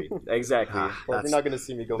 country exactly. But you're not going to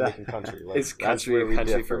see me go making country. Like, It's that's where we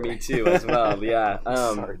country for differ. me too as well. Yeah.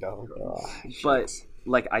 Sorry, dog. But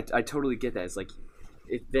like I totally get that. It's like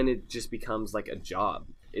then it just becomes like a job.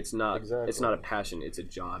 It's not Exactly. it's not a passion, it's a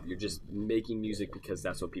job. You're just making music because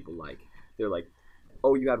that's what people like. They're like,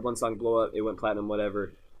 "Oh, you had one song blow up, it went platinum,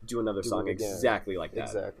 whatever. Do another song it again." exactly like that."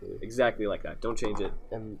 Exactly. Exactly like that. Don't change it.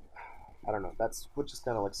 And I don't know. That's which is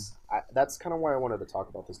kind of like that's kind of why I wanted to talk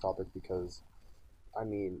about this topic, because I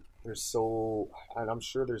mean, there's so, and I'm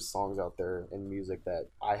sure there's songs out there in music that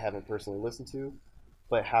I haven't personally listened to,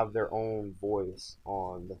 but have their own voice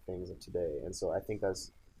on the things of today. And so I think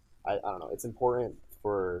that's, I don't know, it's important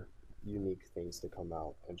for unique things to come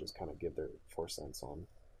out and just kind of give their 4 cents on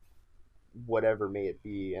whatever may it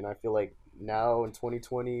be. And I feel like now in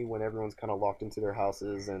 2020, when everyone's kind of locked into their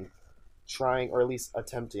houses and trying, or at least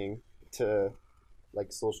attempting to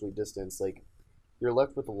like socially distance, like you're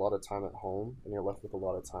left with a lot of time at home and you're left with a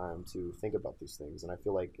lot of time to think about these things. And I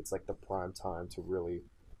feel like it's like the prime time to really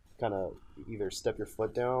kind of either step your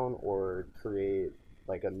foot down or create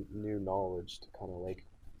like a new knowledge to kind of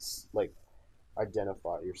like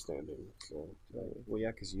identify your standing. So Well,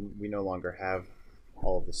 yeah, because we no longer have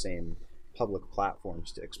all of the same public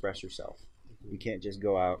platforms to express yourself. You can't just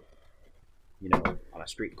go out, on a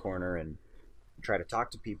street corner and try to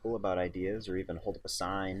talk to people about ideas, or even hold up a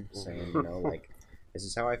sign saying, like, this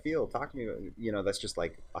is how I feel, talk to me. That's just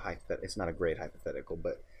like a hypothetical. It's not a great hypothetical,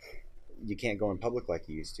 but you can't go in public like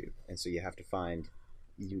you used to. And so you have to find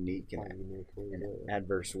unique and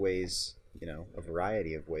adverse ways, a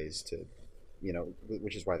variety of ways to,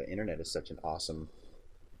 which is why the internet is such an awesome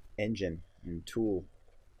engine and tool,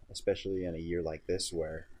 especially in a year like this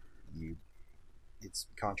where it's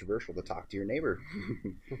controversial to talk to your neighbor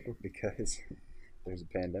because there's a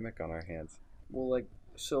pandemic on our hands. Well, like,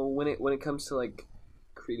 so when it comes to like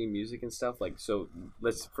creating music and stuff, like, so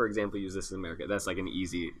let's for example use This Is America. That's like an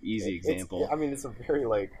easy example. I mean, it's a very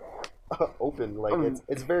like open, like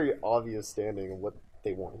it's very obvious standing of what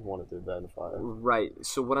they wanted to identify. Right.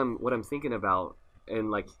 So what I'm thinking about,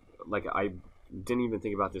 and like I didn't even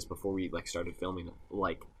think about this before we like started filming,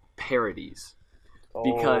 like parodies,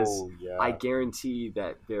 because yeah. I guarantee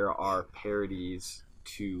that there are parodies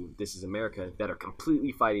to This Is America that are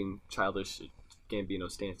completely fighting Childish Gambino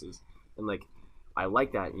stances, and like I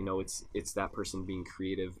like that, you know, it's that person being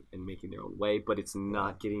creative and making their own way, but it's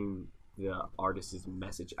not getting the artist's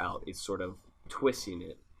message out. It's sort of twisting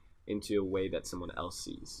it into a way that someone else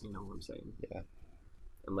sees. You know what I'm saying? Yeah.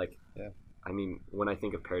 And like, yeah. I mean, when I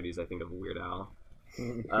think of parodies, I think of Weird Al.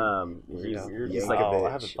 He's Yankovic. like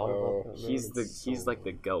I haven't thought about that. he's like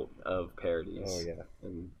the GOAT of parodies. Oh yeah.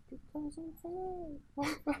 And,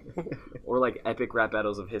 or like epic rap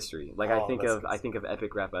battles of history. Like I think of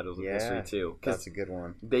epic rap battles of history too. That's a good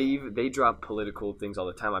one. They drop political things all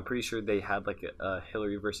the time. I'm pretty sure they had like a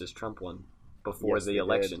Hillary versus Trump one before the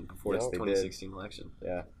election, before the 2016 election.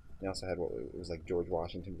 Yeah. They also had it was like George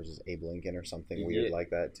Washington versus Abe Lincoln or something weird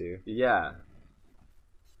like that too. Yeah.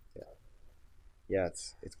 Yeah,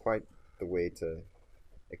 it's quite the way to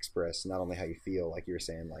express not only how you feel, like you were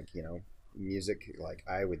saying, like, you know, music, like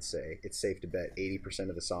I would say it's safe to bet 80%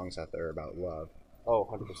 of the songs out there are about love. Oh,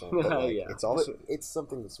 100%. But like, yeah. It's also it's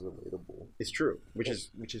something that's relatable. It's true, which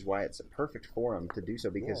is why it's a perfect forum to do so,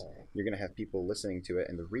 because you're going to have people listening to it,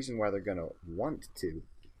 and the reason why they're going to want to,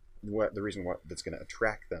 that's going to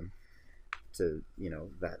attract them to, you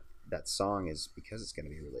know, that song is because it's going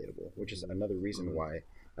to be relatable, which is another reason why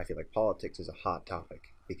I feel like politics is a hot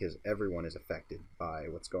topic, because everyone is affected by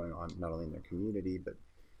what's going on, not only in their community, but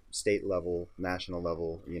state level, national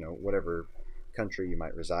level, you know, whatever country you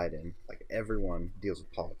might reside in. Like, everyone deals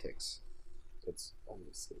with politics. It's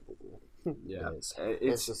unescapable. Yeah.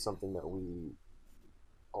 It's just something that we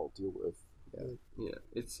all deal with. Yeah.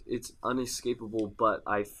 It's unescapable, but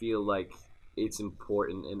I feel like it's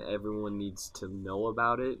important and everyone needs to know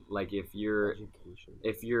about it. Like if you're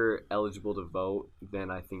eligible to vote,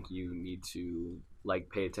 then I think you need to like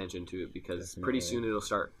pay attention to it, because pretty soon it'll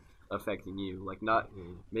start affecting you. Like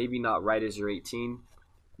maybe not right as you're 18,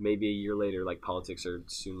 maybe a year later, like politics are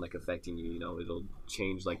soon like affecting you. You know, it'll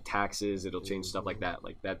change like taxes, it'll change stuff like that.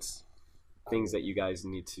 Like that's things that you guys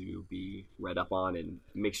need to be read up on and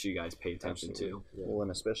make sure you guys pay attention to. Yeah. Well,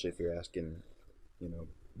 and especially if you're asking, you know,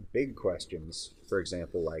 big questions, for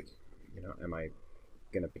example, like, you know, am I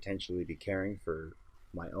going to potentially be caring for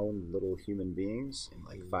my own little human beings in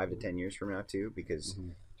like 5 to 10 years from now too, because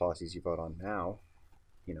policies you vote on now,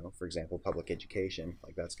 you know, for example, public education,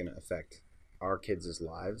 like that's going to affect our kids'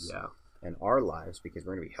 lives and our lives, because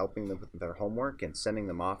we're going to be helping them with their homework and sending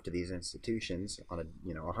them off to these institutions on a,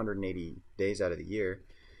 you know, 180 days out of the year.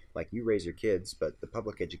 Like, you raise your kids, but the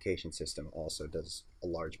public education system also does a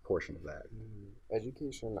large portion of that.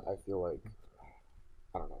 Education, I feel like,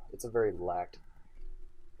 I don't know, it's a very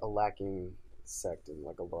lacking sect in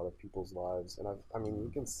like a lot of people's lives. And I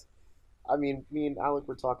mean, me and Alec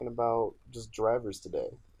were talking about just drivers today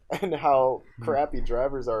and how crappy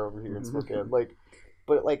drivers are over here in Spokane. Like,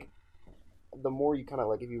 but like, the more you kind of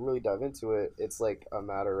like, if you really dive into it, it's like a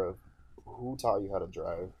matter of who taught you how to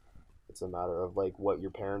drive. It's a matter of like what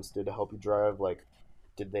your parents did to help you drive. Like,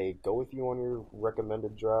 did they go with you on your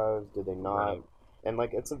recommended drives? Did they not? Right. And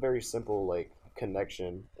like, it's a very simple like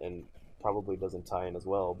connection, and probably doesn't tie in as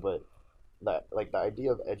well. But that, like, the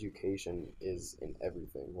idea of education is in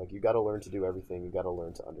everything. Like, you got to learn to do everything. You got to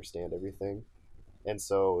learn to understand everything. And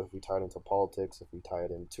so if we tie it into politics, if we tie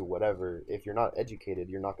it into whatever, if you're not educated,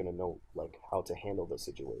 you're not going to know like how to handle the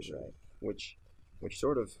situation. Right. Which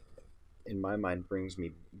sort of, in my mind, brings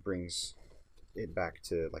it back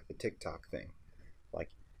to like the TikTok thing,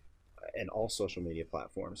 like, and all social media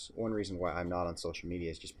platforms. One reason why I'm not on social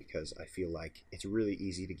media is just because I feel like it's really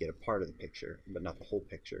easy to get a part of the picture, but not the whole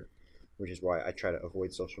picture, which is why I try to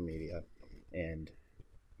avoid social media. And,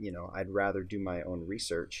 you know, I'd rather do my own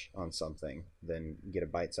research on something than get a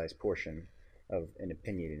bite-sized portion of an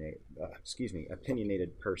opinionated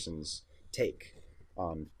person's take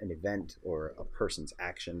on an event or a person's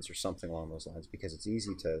actions or something along those lines, because it's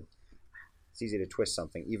easy to twist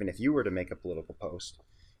something. Even if you were to make a political post,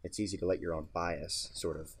 it's easy to let your own bias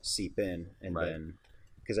sort of seep in, and then,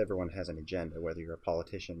 because everyone has an agenda, whether you're a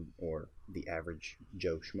politician or the average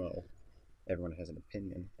Joe Schmo, everyone has an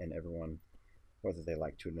opinion, and everyone, whether they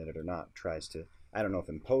like to admit it or not, tries to, I don't know if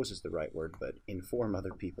impose is the right word, but inform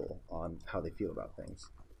other people on how they feel about things.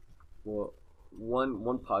 Well,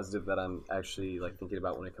 one positive that I'm actually like thinking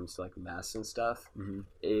about when it comes to like masks and stuff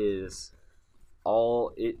is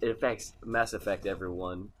it affects mass affect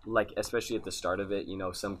everyone, like especially at the start of it.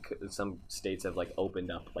 Some states have like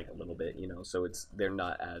opened up like a little bit, so they're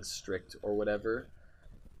not as strict or whatever.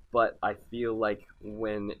 But I feel like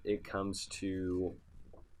when it comes to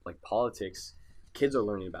like politics, kids are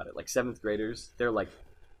learning about it. Like 7th graders, they're like,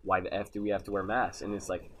 why the F do we have to wear masks? And it's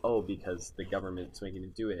like, oh, because the government's making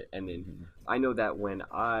it do it. And then I know that when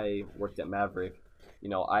I worked at Maverick,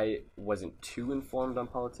 I wasn't too informed on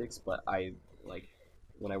politics, but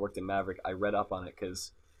when I worked at Maverick, I read up on it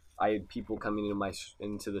because I had people coming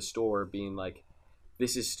into the store being like,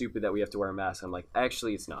 this is stupid that we have to wear a mask. I'm like,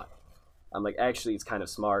 actually, it's not. I'm like, actually, it's kind of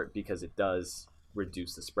smart because it does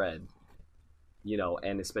reduce the spread,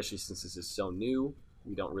 and especially since this is so new,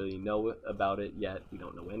 we don't really know about it yet. We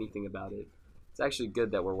don't know anything about it. It's actually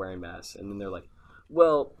good that we're wearing masks. And then they're like,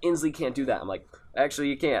 well, Inslee can't do that. I'm like, actually,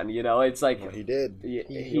 you can. It's like, Well, he did.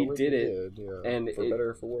 He did it. Yeah. And For better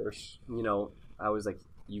or for worse. I was like,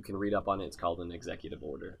 you can read up on it. It's called an executive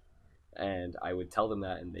order. And I would tell them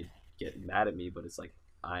that, and they get mad at me. But it's like,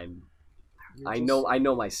 I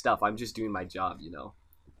know my stuff. I'm just doing my job.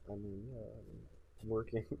 I mean,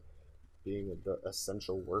 working, being the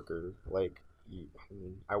essential worker, like,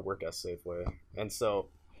 I work at Safeway, and so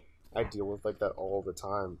I deal with like that all the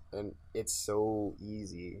time, and it's so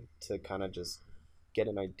easy to kind of just get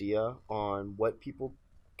an idea on what people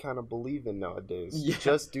kind of believe in nowadays,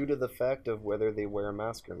 just due to the fact of whether they wear a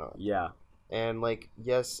mask or not. Yeah. And like,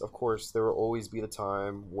 yes, of course, there will always be the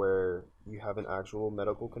time where you have an actual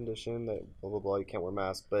medical condition that blah blah blah, you can't wear a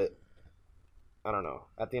mask, but I don't know.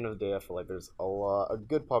 At the end of the day, I feel like there's a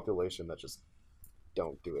good population that just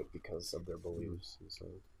don't do it because of their beliefs. And so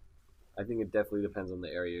I think it definitely depends on the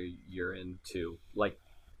area you're in too. Like,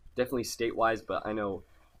 definitely state-wise, but I know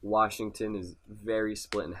Washington is very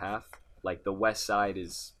split in half. Like, the west side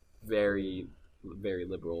is very, very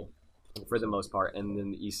liberal for the most part, and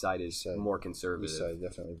then the east side is more conservative. East side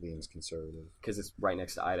definitely leans conservative. Because it's right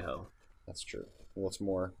next to Idaho. That's true. Well, it's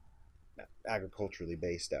more agriculturally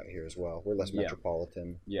based out here as well. We're less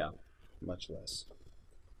metropolitan. Yeah. Much less.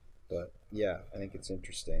 But yeah, I think it's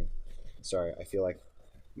interesting. Sorry, I feel like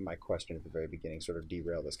my question at the very beginning sort of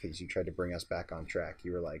derailed us because you tried to bring us back on track.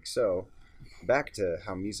 You were like, so back to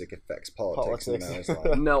how music affects politics. And I was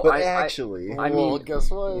like, no, but actually, I mean, guess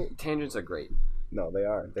what? Tangents are great. No, they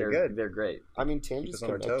are. They're good. They're great. I mean, tangents Keep us on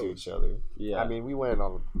our connect to toes. each other. Yeah. I mean, we went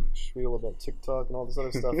on a spiel about TikTok and all this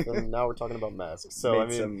other stuff, and now we're talking about masks. So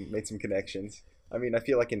made some connections. I mean, I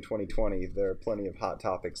feel like in 2020 there are plenty of hot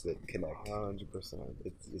topics that connect. 100%.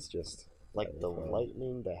 It's just Like the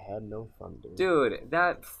lightning that had no thunder. Dude,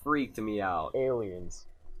 that freaked me out. Aliens.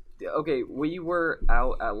 Okay, we were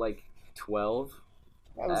out at like 12.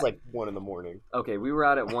 That was like 1 a.m. Okay, we were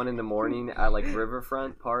out at 1 a.m. at like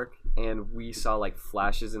Riverfront Park, and we saw like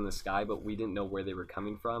flashes in the sky, but we didn't know where they were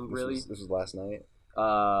coming from. Really, this was last night.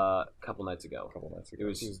 A couple nights ago. It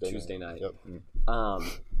was Tuesday night. Yep.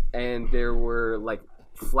 And there were like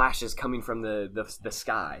flashes coming from the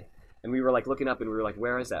sky, and we were like looking up, and we were like,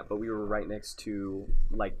 "Where is that?" But we were right next to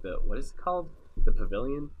like what is it called? The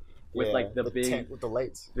pavilion. With like the big tent with the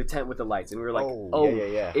lights. The tent with the lights, and we were like,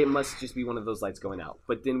 yeah. It must just be one of those lights going out.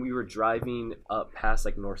 But then we were driving up past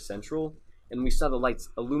like North Central, and we saw the lights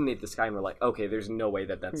illuminate the sky, and we're like, okay, there's no way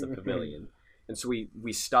that's a pavilion. And so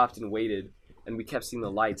we stopped and waited, and we kept seeing the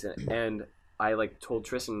lights, and I like told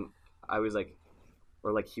Tristan, I was like,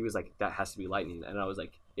 or like he was like, that has to be lightning, and I was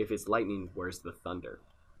like, if it's lightning, where's the thunder?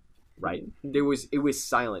 Right? It was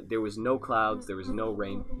silent. There was no clouds. There was no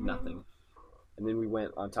rain. Nothing. And then we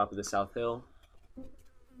went on top of the South Hill,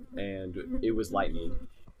 and it was lightning.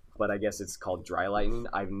 But I guess it's called dry lightning.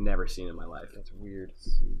 I've never seen it in my life. That's weird.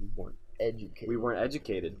 We weren't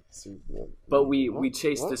educated. But we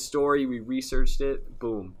chased the story. We researched it.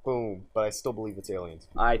 Boom. Boom. But I still believe it's aliens.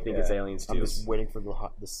 I think it's aliens too. I'm just waiting for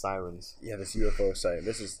the sirens. Yeah, this UFO sighting.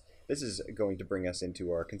 This is going to bring us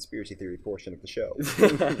into our conspiracy theory portion of the show.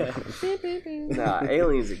 Nah,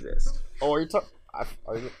 aliens exist. Oh, are you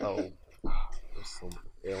talking?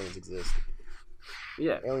 Aliens exist.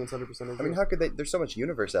 Yeah, aliens 100% exist. I mean, how could they? There's so much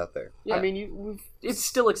universe out there. Yeah. I mean, it's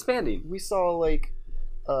still expanding. We saw like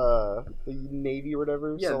the Navy or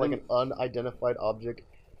whatever. Yeah, saw like an unidentified object,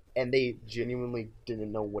 and they genuinely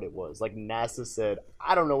didn't know what it was. Like NASA said,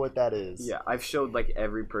 I don't know what that is. Yeah, I've showed like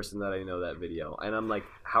every person that I know that video, and I'm like,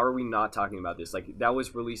 how are we not talking about this? Like that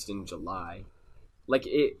was released in July. Like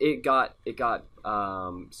it got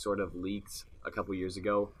sort of leaked a couple years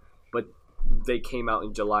ago, but they came out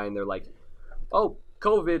in July and they're like, oh,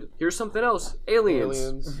 COVID, here's something else.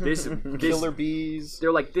 Aliens. This Killer bees.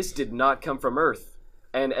 They're like, this did not come from Earth.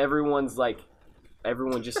 And everyone's like,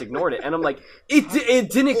 everyone just ignored it. And I'm like, it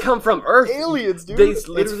didn't come from Earth. Aliens, dude. They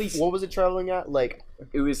literally. What was it traveling at? Like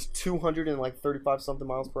It was 235 something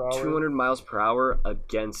miles per hour. 200 miles per hour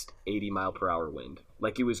against 80 mile per hour wind.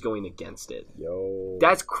 Like it was going against it. Yo.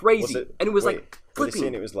 That's crazy. And it was wait, like were they saying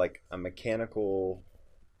flipping. it was like a mechanical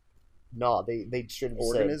No, they should have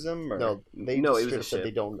said organism? Or? no. They No, just it was should a have said ship.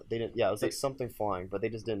 they don't. They didn't. Yeah, it was like They- something flying, but they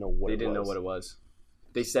just didn't know what. They it didn't know was. what it was.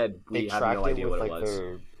 They said They we have tracked no it idea with what it like was.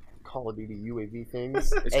 their Call of Duty UAV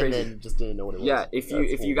things, It's and crazy. then just didn't know what it was. Yeah, if you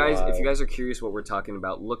That's if you guys wild. are curious what we're talking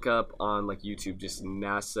about, look up on like YouTube just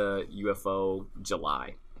NASA UFO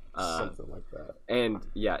July. Something like that. And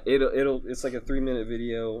yeah, it's like a 3-minute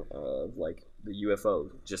video of like the UFO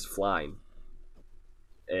just flying.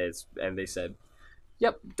 And they said,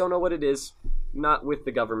 "Yep, don't know what it is. Not with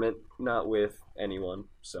the government, not with anyone."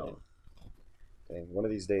 So Dang, one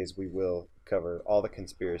of these days we will cover all the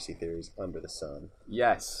conspiracy theories under the sun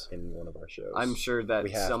yes, in one of our shows. I'm sure that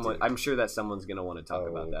We have someone to. I'm sure that someone's gonna want to talk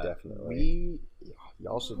about that. Definitely.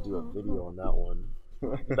 Y'all should do a video on that one.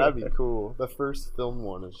 That'd be cool. The first film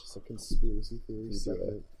one is just a conspiracy theory You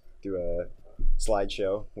segment. do a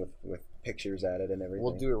slideshow with pictures at it and everything.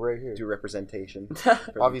 We'll do it right here. Do representation.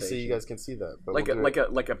 Obviously, you guys can see that, but like we'll do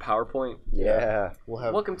it. like a PowerPoint. Yeah. We'll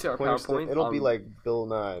have Welcome to our pointer stick- PowerPoint. It'll be like Bill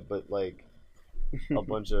Nye, but like a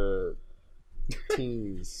bunch of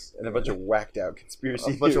teens And a bunch of whacked out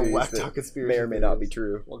conspiracy a bunch of theories whacked that out conspiracy may or may not be theories.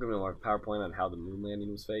 true. welcome to our PowerPoint on how the moon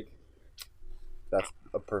landing was fake. That's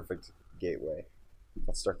a perfect gateway.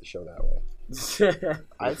 Let's start the show that way.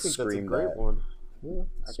 I think that's a Scream great that. one. Yeah.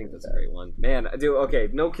 I think that's a great one. Man, dude, okay,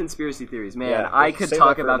 no conspiracy theories. Man, Yeah, I let's could save talk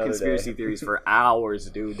that for about another conspiracy day. theories for hours,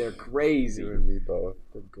 dude. They're crazy. You and me both.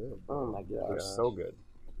 They're good. Oh my They're gosh. so good.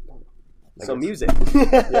 So music.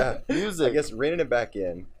 Yeah. Music. I guess reining it back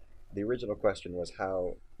in, the original question was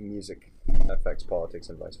how music affects politics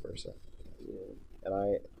and vice versa. And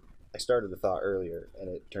I started the thought earlier, and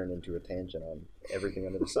it turned into a tangent on everything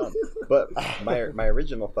under the sun. But my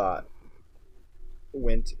original thought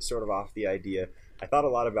went sort of off the idea. I thought a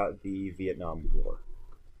lot about the Vietnam War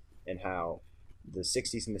and how the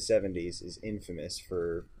 60s and the 70s is infamous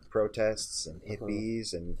for protests and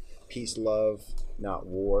hippies and peace, love, not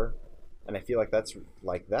war. And I feel like that's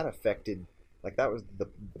like that affected, like that was the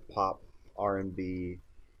pop R&B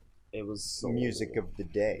It was so music of the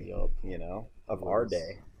day, Yup. you know, of It our was.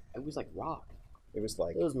 day. It was like rock. It was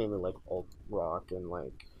like It was mainly like alt rock and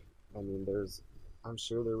like, I mean, I'm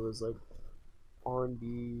sure there was like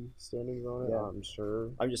R&B standings on it. Yeah. I'm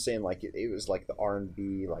sure. I'm just saying, like it was like the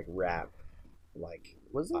R&B, like rap, like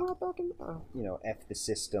Was there rap back in? you know, F the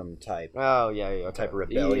system type Oh yeah, okay. type of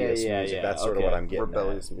rebellious Yeah, music. yeah, That's sort of okay. what I'm getting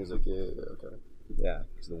rebellious music. Yeah, okay. at. Yeah,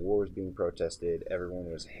 because the war was being protested.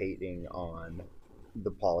 Everyone was hating on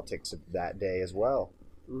the politics of that day as well,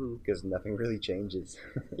 Mm-hmm. because nothing really changes.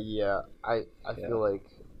 Yeah, I Yeah. feel like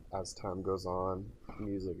as time goes on,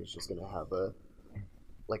 music is just gonna have a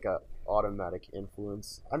automatic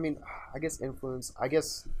influence. I mean, I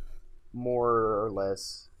guess more or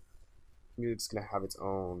less, music's gonna have its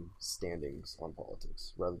own standings on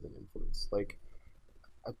politics rather than influence. Like,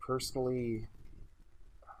 I personally,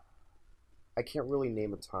 I can't really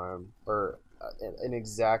name a time or an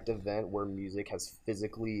exact event where music has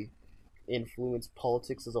physically influenced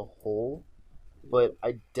politics as a whole, but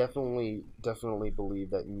I definitely believe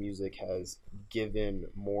that music has given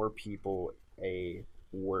more people a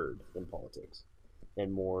word in politics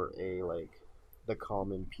and more a like the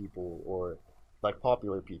common people or like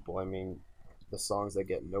popular people. I mean, the songs that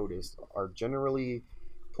get noticed are generally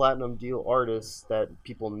platinum deal artists that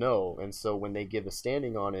people know, and so when they give a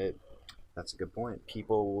standing on it, That's a good point.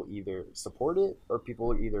 people will either support it or people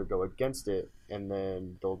will either go against it, and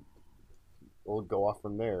then they'll go off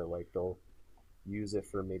from there. Like, they'll use it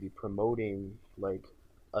for maybe promoting like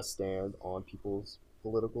a stand on people's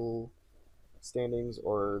political standings,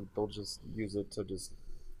 or they'll just use it to just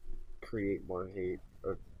create more hate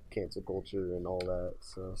or cancel culture and all that.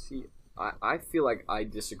 So See, I feel like I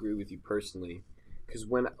disagree with you personally, because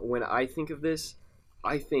when I think of this,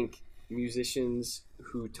 I think musicians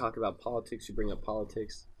who talk about politics, who bring up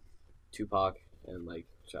politics, Tupac and like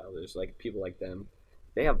Childish, like people like them,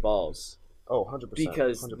 they have balls. 100%,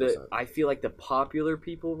 Because 100%. I feel like the popular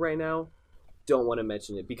people right now don't want to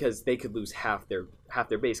mention it because they could lose half their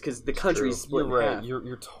base because the country's split You're in right. half.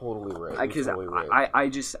 You're totally right. Because You're totally right. I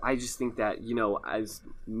just think that, you know, as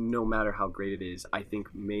no matter how great it is, I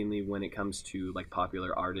think mainly when it comes to like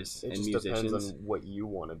popular artists it and just musicians, depends on what you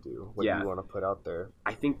want to do, what Yeah. you want to put out there.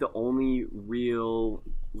 I think the only real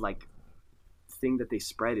like thing that they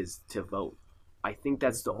spread is to vote. I think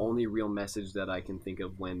that's the only real message that I can think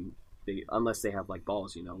of when unless they have like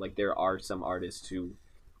balls, like there are some artists who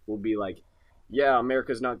will be like, yeah,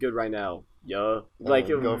 America's not good right now, like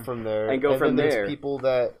go from there, and go from then there. There's people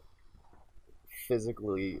that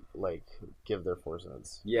physically like give their 4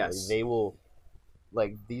 cents. Yes, they will.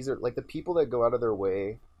 Like these are like the people that go out of their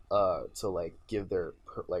way to like give their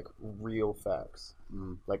like real facts,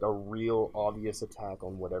 like a real obvious attack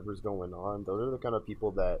on whatever's going on. Those are the kind of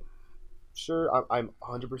people that, sure, I'm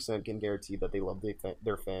 100% can guarantee that they love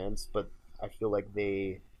their fans, but I feel like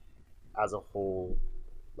they, as a whole,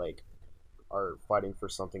 like, are fighting for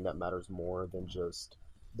something that matters more than just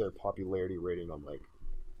their popularity rating on like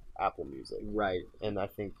Apple Music, right? And I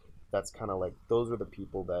think that's kind of like those are the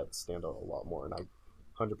people that stand out a lot more, and I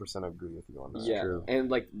 100% agree with you on that. Yeah, True.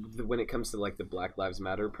 and like when it comes to like the Black Lives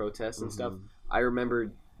Matter protests and stuff, I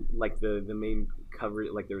remember like the main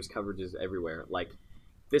coverage, like there was coverages everywhere. Like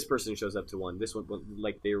this person shows up to one, this one,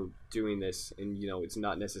 like they were doing this, and it's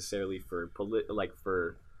not necessarily for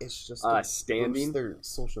it's just standing. Their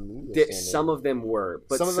social media. Some of them were,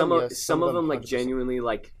 but some of them like 100%. Genuinely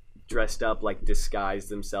like dressed up, like disguised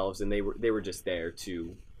themselves, and they were just there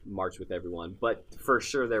to march with everyone. But for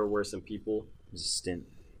sure, there were some people. Stint.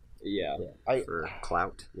 Yeah. For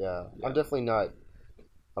clout. Yeah. I'm definitely not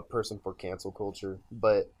a person for cancel culture,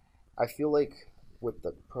 but I feel like with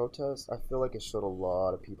the protest, I feel like it showed a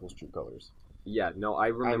lot of people's true colors. Yeah, no, I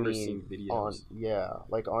remember seeing videos.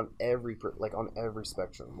 On every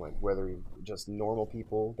spectrum, like whether just normal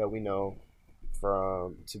people that we know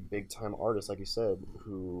from to big time artists, like you said,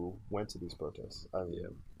 who went to these protests.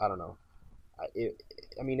 I don't know.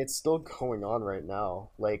 It's still going on right now.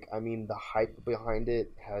 Like, the hype behind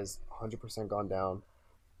it has 100% gone down.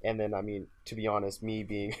 And then, to be honest, me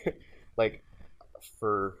being, like,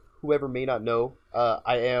 for whoever may not know,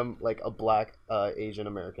 I am, like, a Black Asian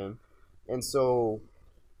American. And so,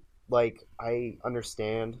 like, I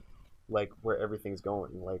understand, like, where everything's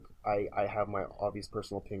going. Like, I have my obvious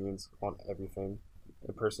personal opinions on everything.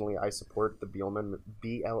 And personally, I support the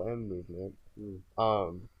BLM movement.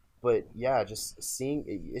 But yeah, just seeing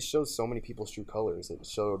it shows so many people's true colors. It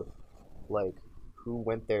showed like who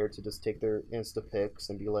went there to just take their Insta pics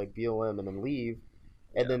and be like BLM and then leave.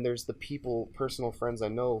 And then there's the people, personal friends I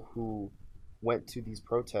know who went to these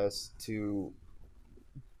protests to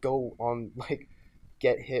go on like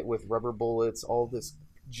get hit with rubber bullets, all this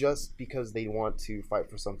just because they want to fight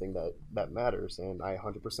for something that matters. And I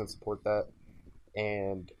 100% support that.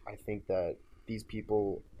 And I think that these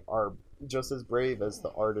people are just as brave as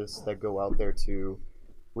the artists that go out there to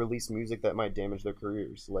release music that might damage their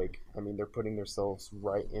careers. Like, they're putting themselves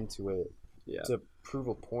right into it to prove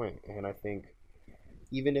a point. And I think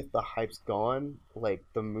even if the hype's gone, like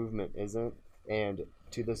the movement isn't. And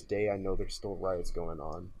to this day, I know there's still riots going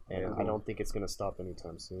on, and I don't think it's going to stop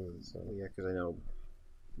anytime soon. So. Yeah, because I know,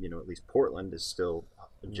 at least Portland is still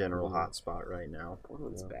a general hotspot right now.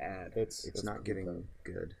 Portland's bad. It's not getting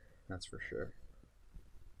good. That's for sure.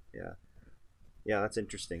 Yeah, that's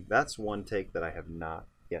interesting. That's one take that I have not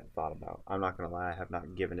yet thought about. I'm not going to lie, I have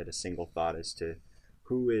not given it a single thought as to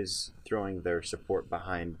who is throwing their support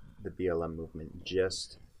behind the BLM movement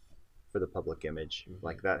just for the public image.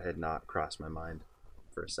 Like, that had not crossed my mind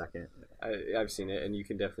for a second. I've seen it, and you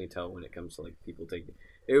can definitely tell when it comes to like people taking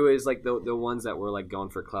it was like the ones that were like going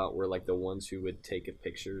for clout were like the ones who would take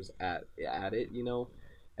pictures at it,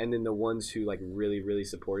 and then the ones who like really, really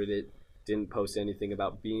supported it didn't post anything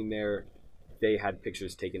about being there. They had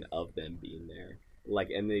pictures taken of them being there,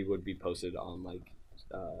 like, and they would be posted on like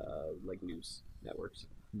news networks.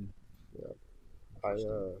 Yeah, I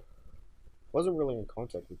wasn't really in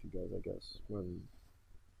contact with you guys, I guess,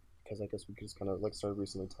 because I guess we just kind of like started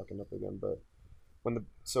recently talking up again. But when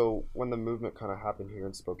the movement kind of happened here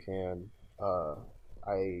in Spokane,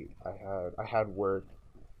 I had work,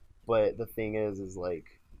 but the thing is like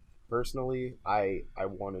personally, I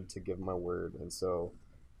wanted to give my word, and so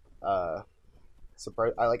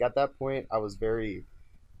surprised. At that point, I was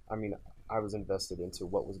I was invested into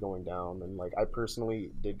what was going down, and like I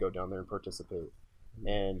personally did go down there and participate.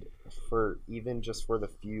 And for even just for the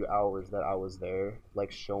few hours that I was there, like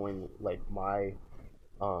showing like my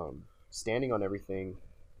standing on everything,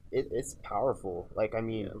 it's powerful. Like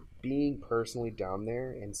being personally down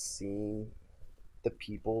there and seeing the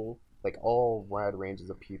people, like all wide ranges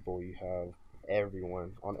of people, you have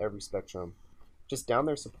everyone on every spectrum just down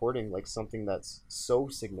there supporting like something that's so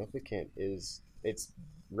significant it's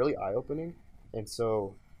really eye-opening. And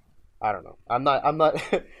so I don't know, I'm not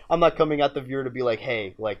I'm not coming at the viewer to be like,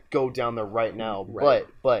 hey, like go down there right now, right.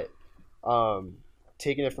 but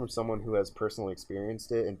taking it from someone who has personally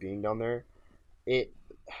experienced it and being down there, it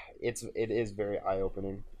is very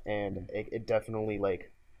eye-opening, and it definitely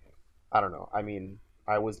like I don't know. I mean,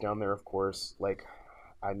 I was down there, of course. Like,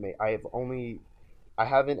 I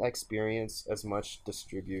haven't experienced as much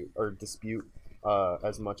dispute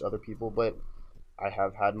as much other people, but I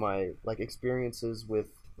have had my like experiences with,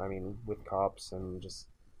 I mean, with cops and just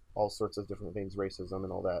all sorts of different things, racism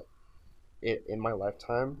and all that, in my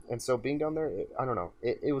lifetime. And so being down there, I don't know,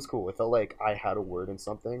 it was cool. It felt like I had a word in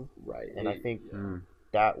something, Right. and I think Mm.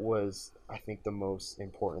 that was, I think, the most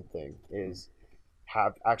important thing is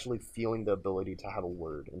have actually feeling the ability to have a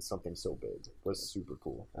word in something so big was super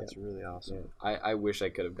cool. That's really awesome. I wish I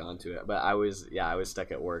could have gone to it, but I was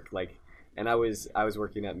stuck at work and I was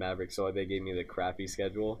working at Maverick, so they gave me the crappy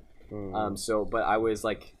schedule. But I was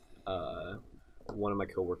like, one of my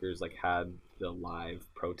coworkers like had the live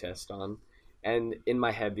protest on, and in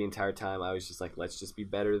my head the entire time I was just like, let's just be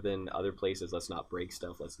better than other places. Let's not break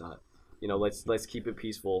stuff. Let's not, let's keep it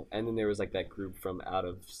peaceful. And then there was like that group from out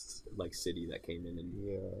of like city that came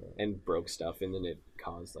in and broke stuff, and then it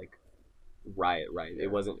caused like riot. Right,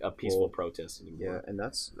 it wasn't a peaceful protest Yeah, anymore. and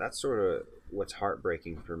that's sort of what's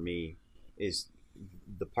heartbreaking for me is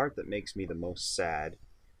the part that makes me the most sad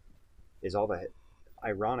is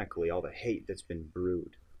ironically all the hate that's been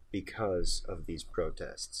brewed because of these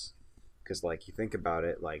protests. Because like you think about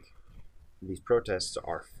it, like these protests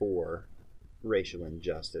are for racial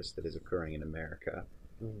injustice that is occurring in America,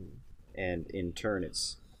 and in turn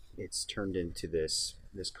it's turned into this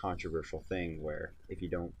controversial thing where if you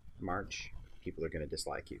don't march, people are going to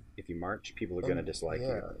dislike you. If you march, people are going to dislike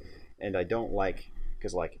you. And I don't like,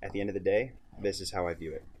 because like at the end of the day, this is how I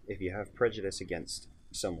view it. If you have prejudice against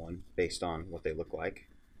someone based on what they look like,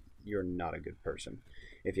 you're not a good person.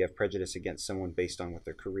 If you have prejudice against someone based on what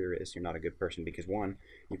their career is, you're not a good person because one,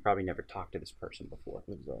 you've probably never talked to this person before.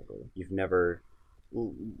 Exactly. You've never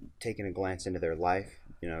taken a glance into their life.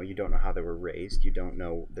 You don't know how they were raised. You don't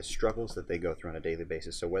know the struggles that they go through on a daily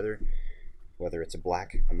basis. So whether it's a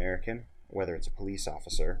black American, whether it's a police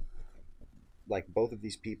officer, like both of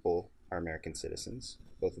these people are American citizens.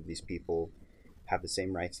 Both of these people have the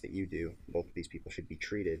same rights that you do. Both of these people should be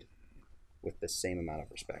treated with the same amount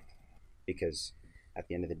of respect. Because at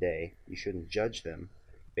the end of the day, you shouldn't judge them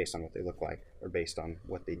based on what they look like or based on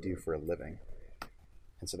what they do for a living.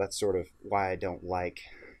 And so that's sort of why I don't like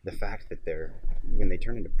the fact that when they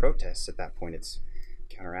turn into protests, at that point it's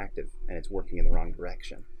counteractive and it's working in the wrong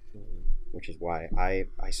direction. Which is why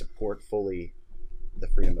I support fully the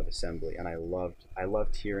freedom of assembly, and I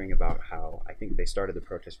loved hearing about how I think they started the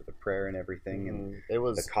protest with a prayer and everything, and It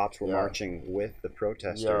was the cops were marching with the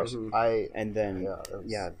protesters, and then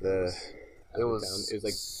it was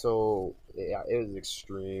like so it was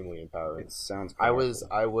extremely empowering. it sounds I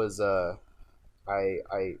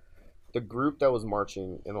the group that was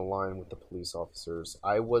marching in a line with the police officers,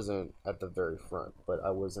 I wasn't at the very front, but I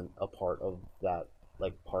wasn't a part of that,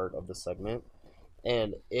 like part of the segment,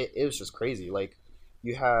 and it was just crazy. Like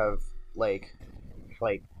you have like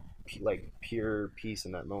pure peace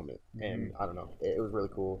in that moment, and I don't know, it was really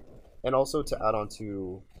cool. And also to add on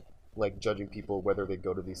to like judging people whether they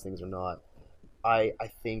go to these things or not, I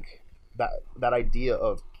think that idea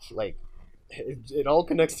of like it all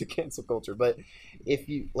connects to cancel culture, but if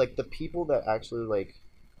you like the people that actually like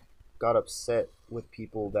got upset with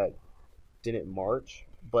people that didn't march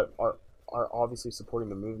but are obviously supporting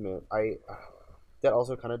the movement, I that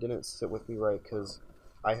also kind of didn't sit with me right, because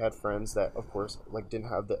I had friends that of course like didn't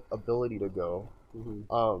have the ability to go,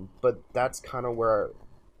 but that's kind of where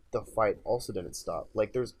the fight also didn't stop.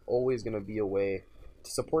 Like there's always going to be a way to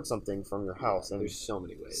support something from your house, and There's so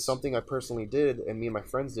many ways. something I personally did and me and my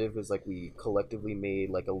friends did was like we collectively made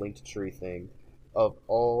like a Linktree thing of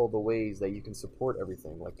all the ways that you can support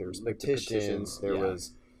everything. Like there was Like the petitions, petitions,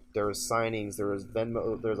 there was signings, there was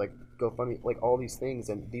Venmo, there was like GoFundMe, like all these things,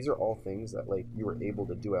 and these are all things that like you were able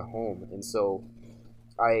to do at home. And so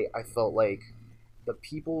I felt like the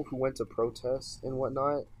people who went to protest and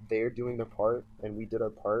whatnot, they're doing their part and we did our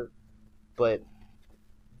part, but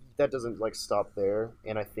that doesn't like stop there.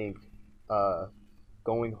 And I think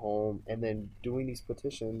going home and then doing these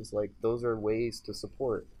petitions, like those are ways to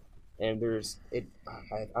support. And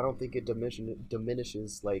I don't think it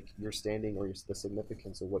diminishes like your standing or the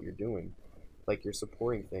significance of what you're doing. Like you're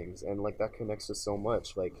supporting things, and like that connects to so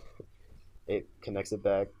much. Like it connects it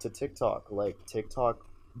back to TikTok. Like TikTok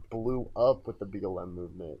blew up with the BLM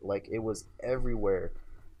movement. Like it was everywhere.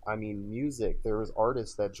 I mean, music. There was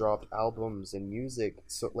artists that dropped albums and music,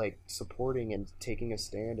 so like supporting and taking a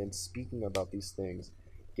stand and speaking about these things,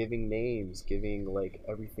 giving names, giving like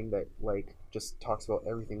everything that like just talks about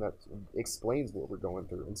everything that explains what we're going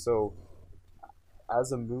through. And so,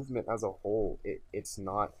 as a movement as a whole, it's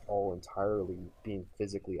not all entirely being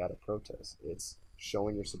physically at a protest. It's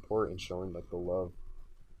showing your support and showing like the love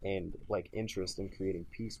and like interest in creating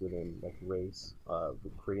peace within like race,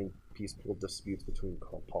 creating peaceful disputes between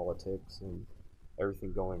politics and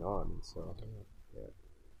everything going on. And so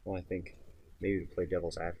Well, I think maybe to play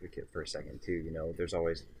devil's advocate for a second too, you know, there's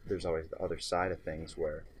always the other side of things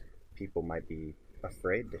where people might be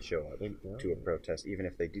afraid to show up to a protest, even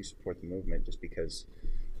if they do support the movement, just because,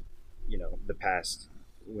 you know, the past.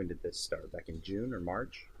 When did this start? Back in June or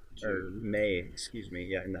March or May? Excuse me.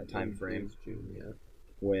 Yeah, in that time frame. June, yeah.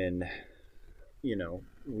 When, you know,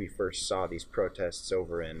 we first saw these protests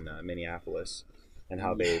over in Minneapolis, and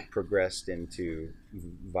how they progressed into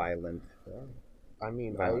violent. I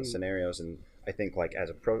mean, violent scenarios. And I think, like,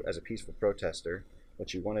 as a peaceful protester,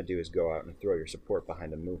 what you want to do is go out and throw your support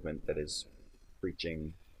behind a movement that is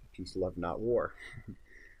preaching peace, love, not war.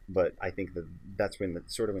 But I think that's when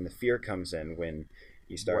when the fear comes in, when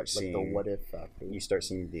you start seeing like the what if factor. You start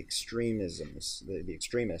seeing the extremisms, the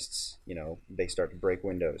extremists. You know, they start to break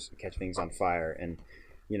windows, catch things on fire, and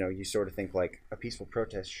you know, you sort of think like a peaceful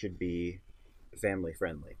protest should be family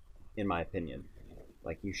friendly, in my opinion.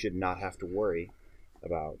 Like, you should not have to worry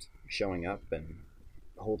about showing up and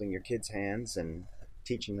holding your kids' hands and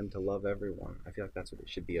teaching them to love everyone. I feel like that's what it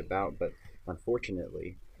should be about. But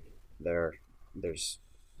unfortunately, there's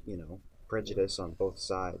you know, prejudice on both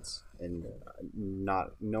sides, and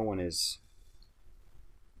no one is,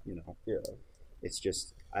 you know, it's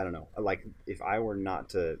just, I don't know, like, if I were not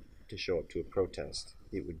to show up to a protest,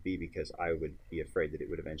 it would be because I would be afraid that it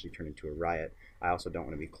would eventually turn into a riot. I also don't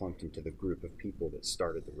want to be clumped into the group of people that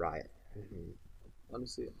started the riot.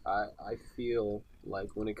 Honestly, I feel like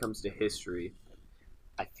when it comes to history,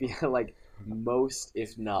 I feel like most,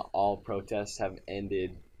 if not all, protests have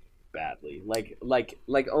ended badly.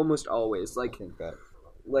 Like almost always. Like, I think that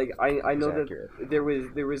I know that accurate. there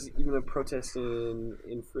was even a protest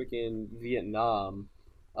in freaking Vietnam,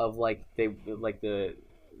 of like the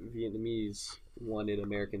Vietnamese wanted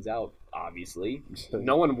Americans out. Obviously,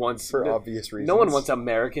 no one wants for obvious reasons. No one wants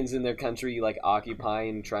Americans in their country, like,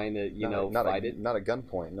 occupying, trying to fight it. Not at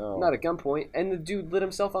gunpoint, no. Not at gunpoint, and the dude lit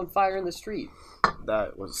himself on fire in the street.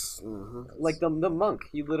 That was Like the monk,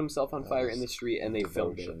 he lit himself on fire in the street, and they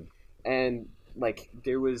filmed it. And like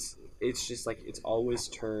it's just like it's always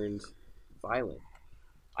turned violent.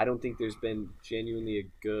 I don't think there's been genuinely a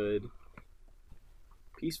good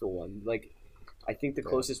peaceful one. Like, I think the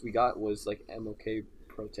closest we got was like MLK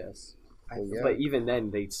protests, but even then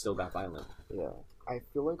they still got violent. Yeah, I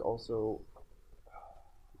feel like also,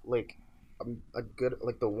 like, a good,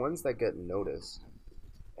 like, the ones that get noticed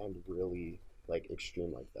and really like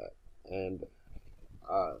extreme like that, and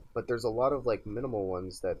but there's a lot of like minimal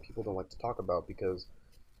ones that people don't like to talk about because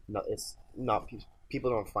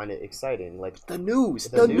people don't find it exciting. Like The news.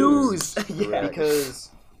 Yeah.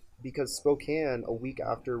 Because Spokane, a week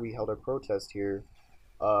after we held our protest here,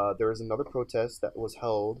 there was another protest that was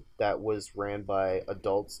held that was ran by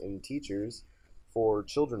adults and teachers for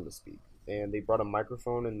children to speak, and they brought a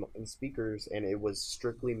microphone and speakers, and it was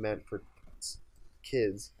strictly meant for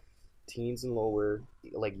kids, teens and lower,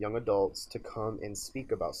 like young adults, to come and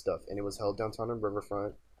speak about stuff. And it was held downtown in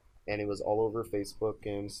Riverfront, and it was all over Facebook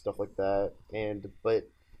and stuff like that. And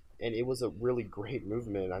it was a really great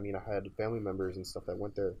movement. I mean, I had family members and stuff that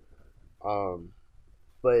went there,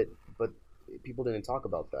 but people didn't talk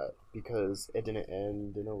about that because it didn't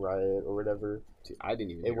end in a riot or whatever. I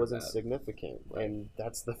didn't even. It wasn't significant, right. And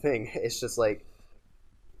that's the thing. It's just like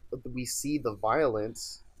we see the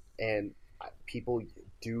violence, and people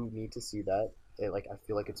do need to see that. And like, I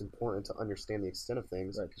feel like it's important to understand the extent of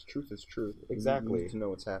things. Right, because truth is truth. Exactly. You need to know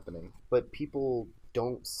what's happening. But people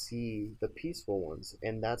don't see the peaceful ones,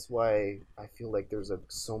 and that's why I feel like there's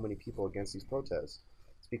so many people against these protests.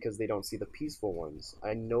 It's because they don't see the peaceful ones.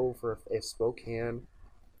 I know if Spokane,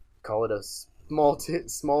 call it a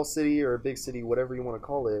small city or a big city, whatever you want to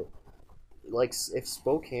call it, like, if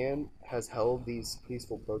Spokane has held these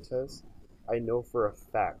peaceful protests, I know for a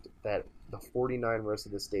fact that the 49 rest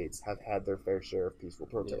of the states have had their fair share of peaceful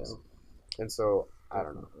protests. Yeah. And so, I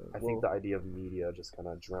don't know. I think the idea of media just kind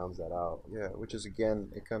of drowns that out. Yeah, which is, again,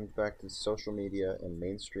 it comes back to social media and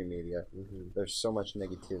mainstream media. Mm-hmm. There's so much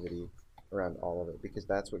negativity around all of it because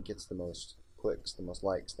that's what gets the most clicks, the most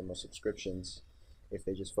likes, the most subscriptions. If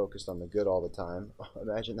they just focused on the good all the time,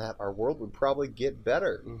 imagine that. Our world would probably get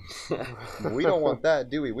better. We don't want that,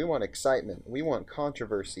 do we? We want excitement. We want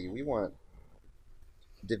controversy. We want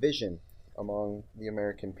division among the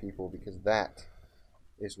American people because that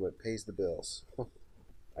is what pays the bills.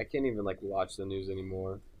 I can't even like watch the news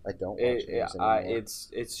anymore. I don't watch news anymore.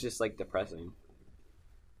 It's just like depressing.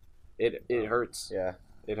 It hurts. Yeah,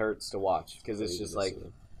 it hurts to watch because it's just like,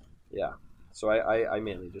 yeah. So I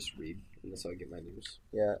mainly just read, and that's how I get my news.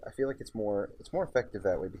 Yeah, I feel like it's more effective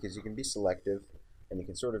that way because you can be selective, and you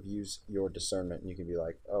can sort of use your discernment, and you can be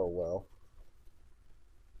like, oh well.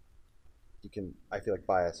 I feel like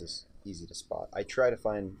bias is easy to spot. I try to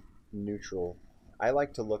find neutral. I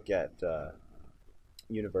like to look at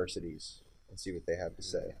universities and see what they have to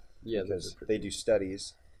say. Yeah, because they do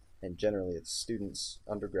studies, and generally it's students,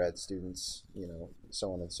 undergrad students,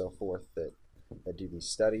 so on and so forth, that do these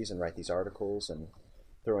studies and write these articles and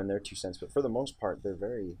throw in their 2 cents. But for the most part, they're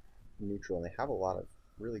very neutral, and they have a lot of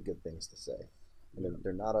really good things to say. And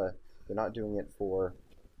they're not doing it for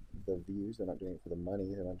the views. They're not doing it for the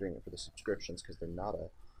money. They're not doing it for the subscriptions because they're not a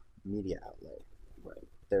media outlet. Right.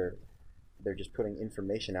 They're just putting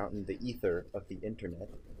information out in the ether of the internet.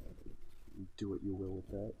 Do what you will with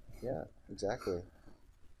that. Yeah, exactly.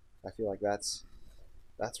 I feel like that's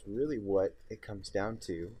really what it comes down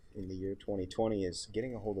to in the year 2020 is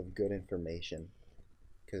getting a hold of good information,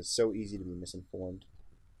 because it's so easy to be misinformed.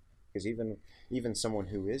 Because even someone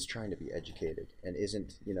who is trying to be educated and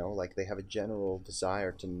isn't, like they have a general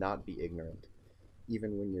desire to not be ignorant,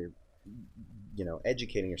 even when you're,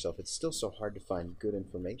 educating yourself, it's still so hard to find good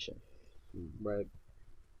information. Right.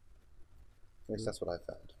 At least that's what I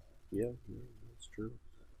found. Yeah, that's true.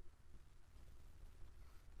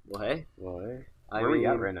 Well, hey. Where are we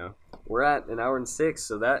at right now? We're at 1 hour and 6,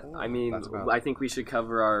 so that that's about- I think we should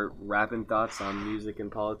cover our rapid thoughts on music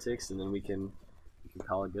and politics, and then we can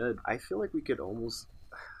call it good. I feel like we could almost.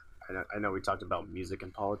 I know we talked about music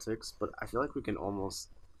and politics, but I feel like we can almost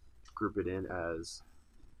group it in as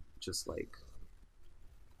just like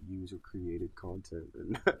user created content,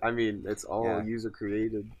 and I mean it's all Yeah. user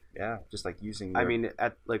created. Yeah, just like using. I mean,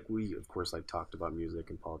 we of course talked about music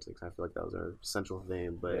and politics. I feel like that was our central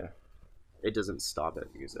theme, but Yeah. it doesn't stop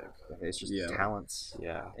at music. it's just Yeah. talents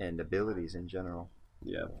Yeah. and abilities in general.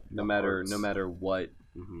 Yeah. No matter Arts. what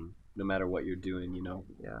Mm-hmm. no matter what you're doing,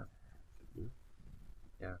 Yeah.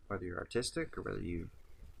 Yeah, whether you're artistic or whether you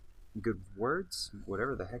good words,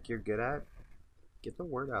 whatever the heck you're good at, get the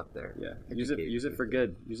word out there. Yeah. Educate Use it for people.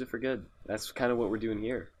 good. Use it for good. That's kind of what we're doing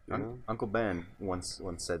here. Uncle Ben once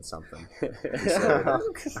said something. He said,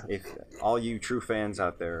 if all you true fans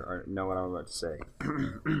out there know what I'm about to say,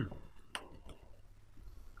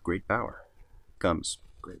 great power comes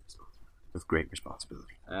with great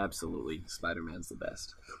responsibility. Absolutely. Spider-Man's the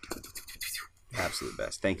best. Absolute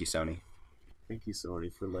best. Thank you, Sony. Thank you,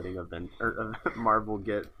 Sony, for letting Marvel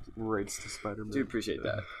get rights to Spider-Man. Dude, appreciate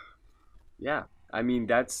that. Yeah. I mean,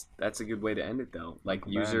 that's a good way to end it, though. Like,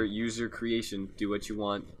 use your creation. Do what you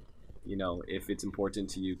want. If it's important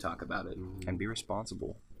to you, talk about it. And be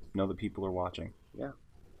responsible. Know that people are watching. Yeah.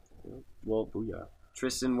 Well, Booyah.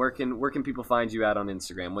 Tristan, where can people find you at on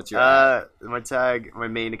Instagram? What's your My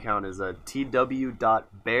main account is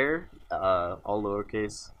tw.bear, all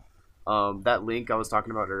lowercase. That link I was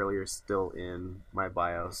talking about earlier is still in my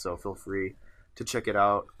bio, so feel free to check it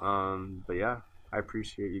out. But yeah, I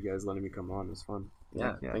appreciate you guys letting me come on. It was fun.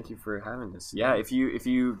 Yeah, Yeah. thank you for having us. Yeah, if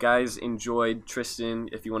you guys enjoyed Tristan,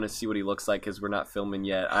 if you want to see what he looks like, because we're not filming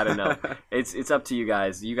yet, I don't know. It's up to you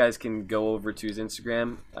guys. You guys can go over to his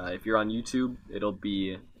Instagram. If you're on YouTube, it'll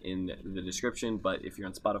be in the description. But if you're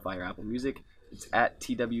on Spotify or Apple Music, it's at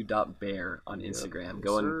tw.bear on Instagram.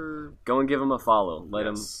 Go and give him a follow. Let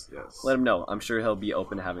him know. I'm sure he'll be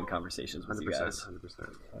open to having conversations with you guys.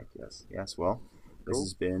 100%. Heck yes. Yes, well, this Cool.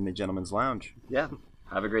 has been the Gentleman's Lounge. Yeah.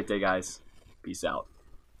 Have a great day, guys. Peace out.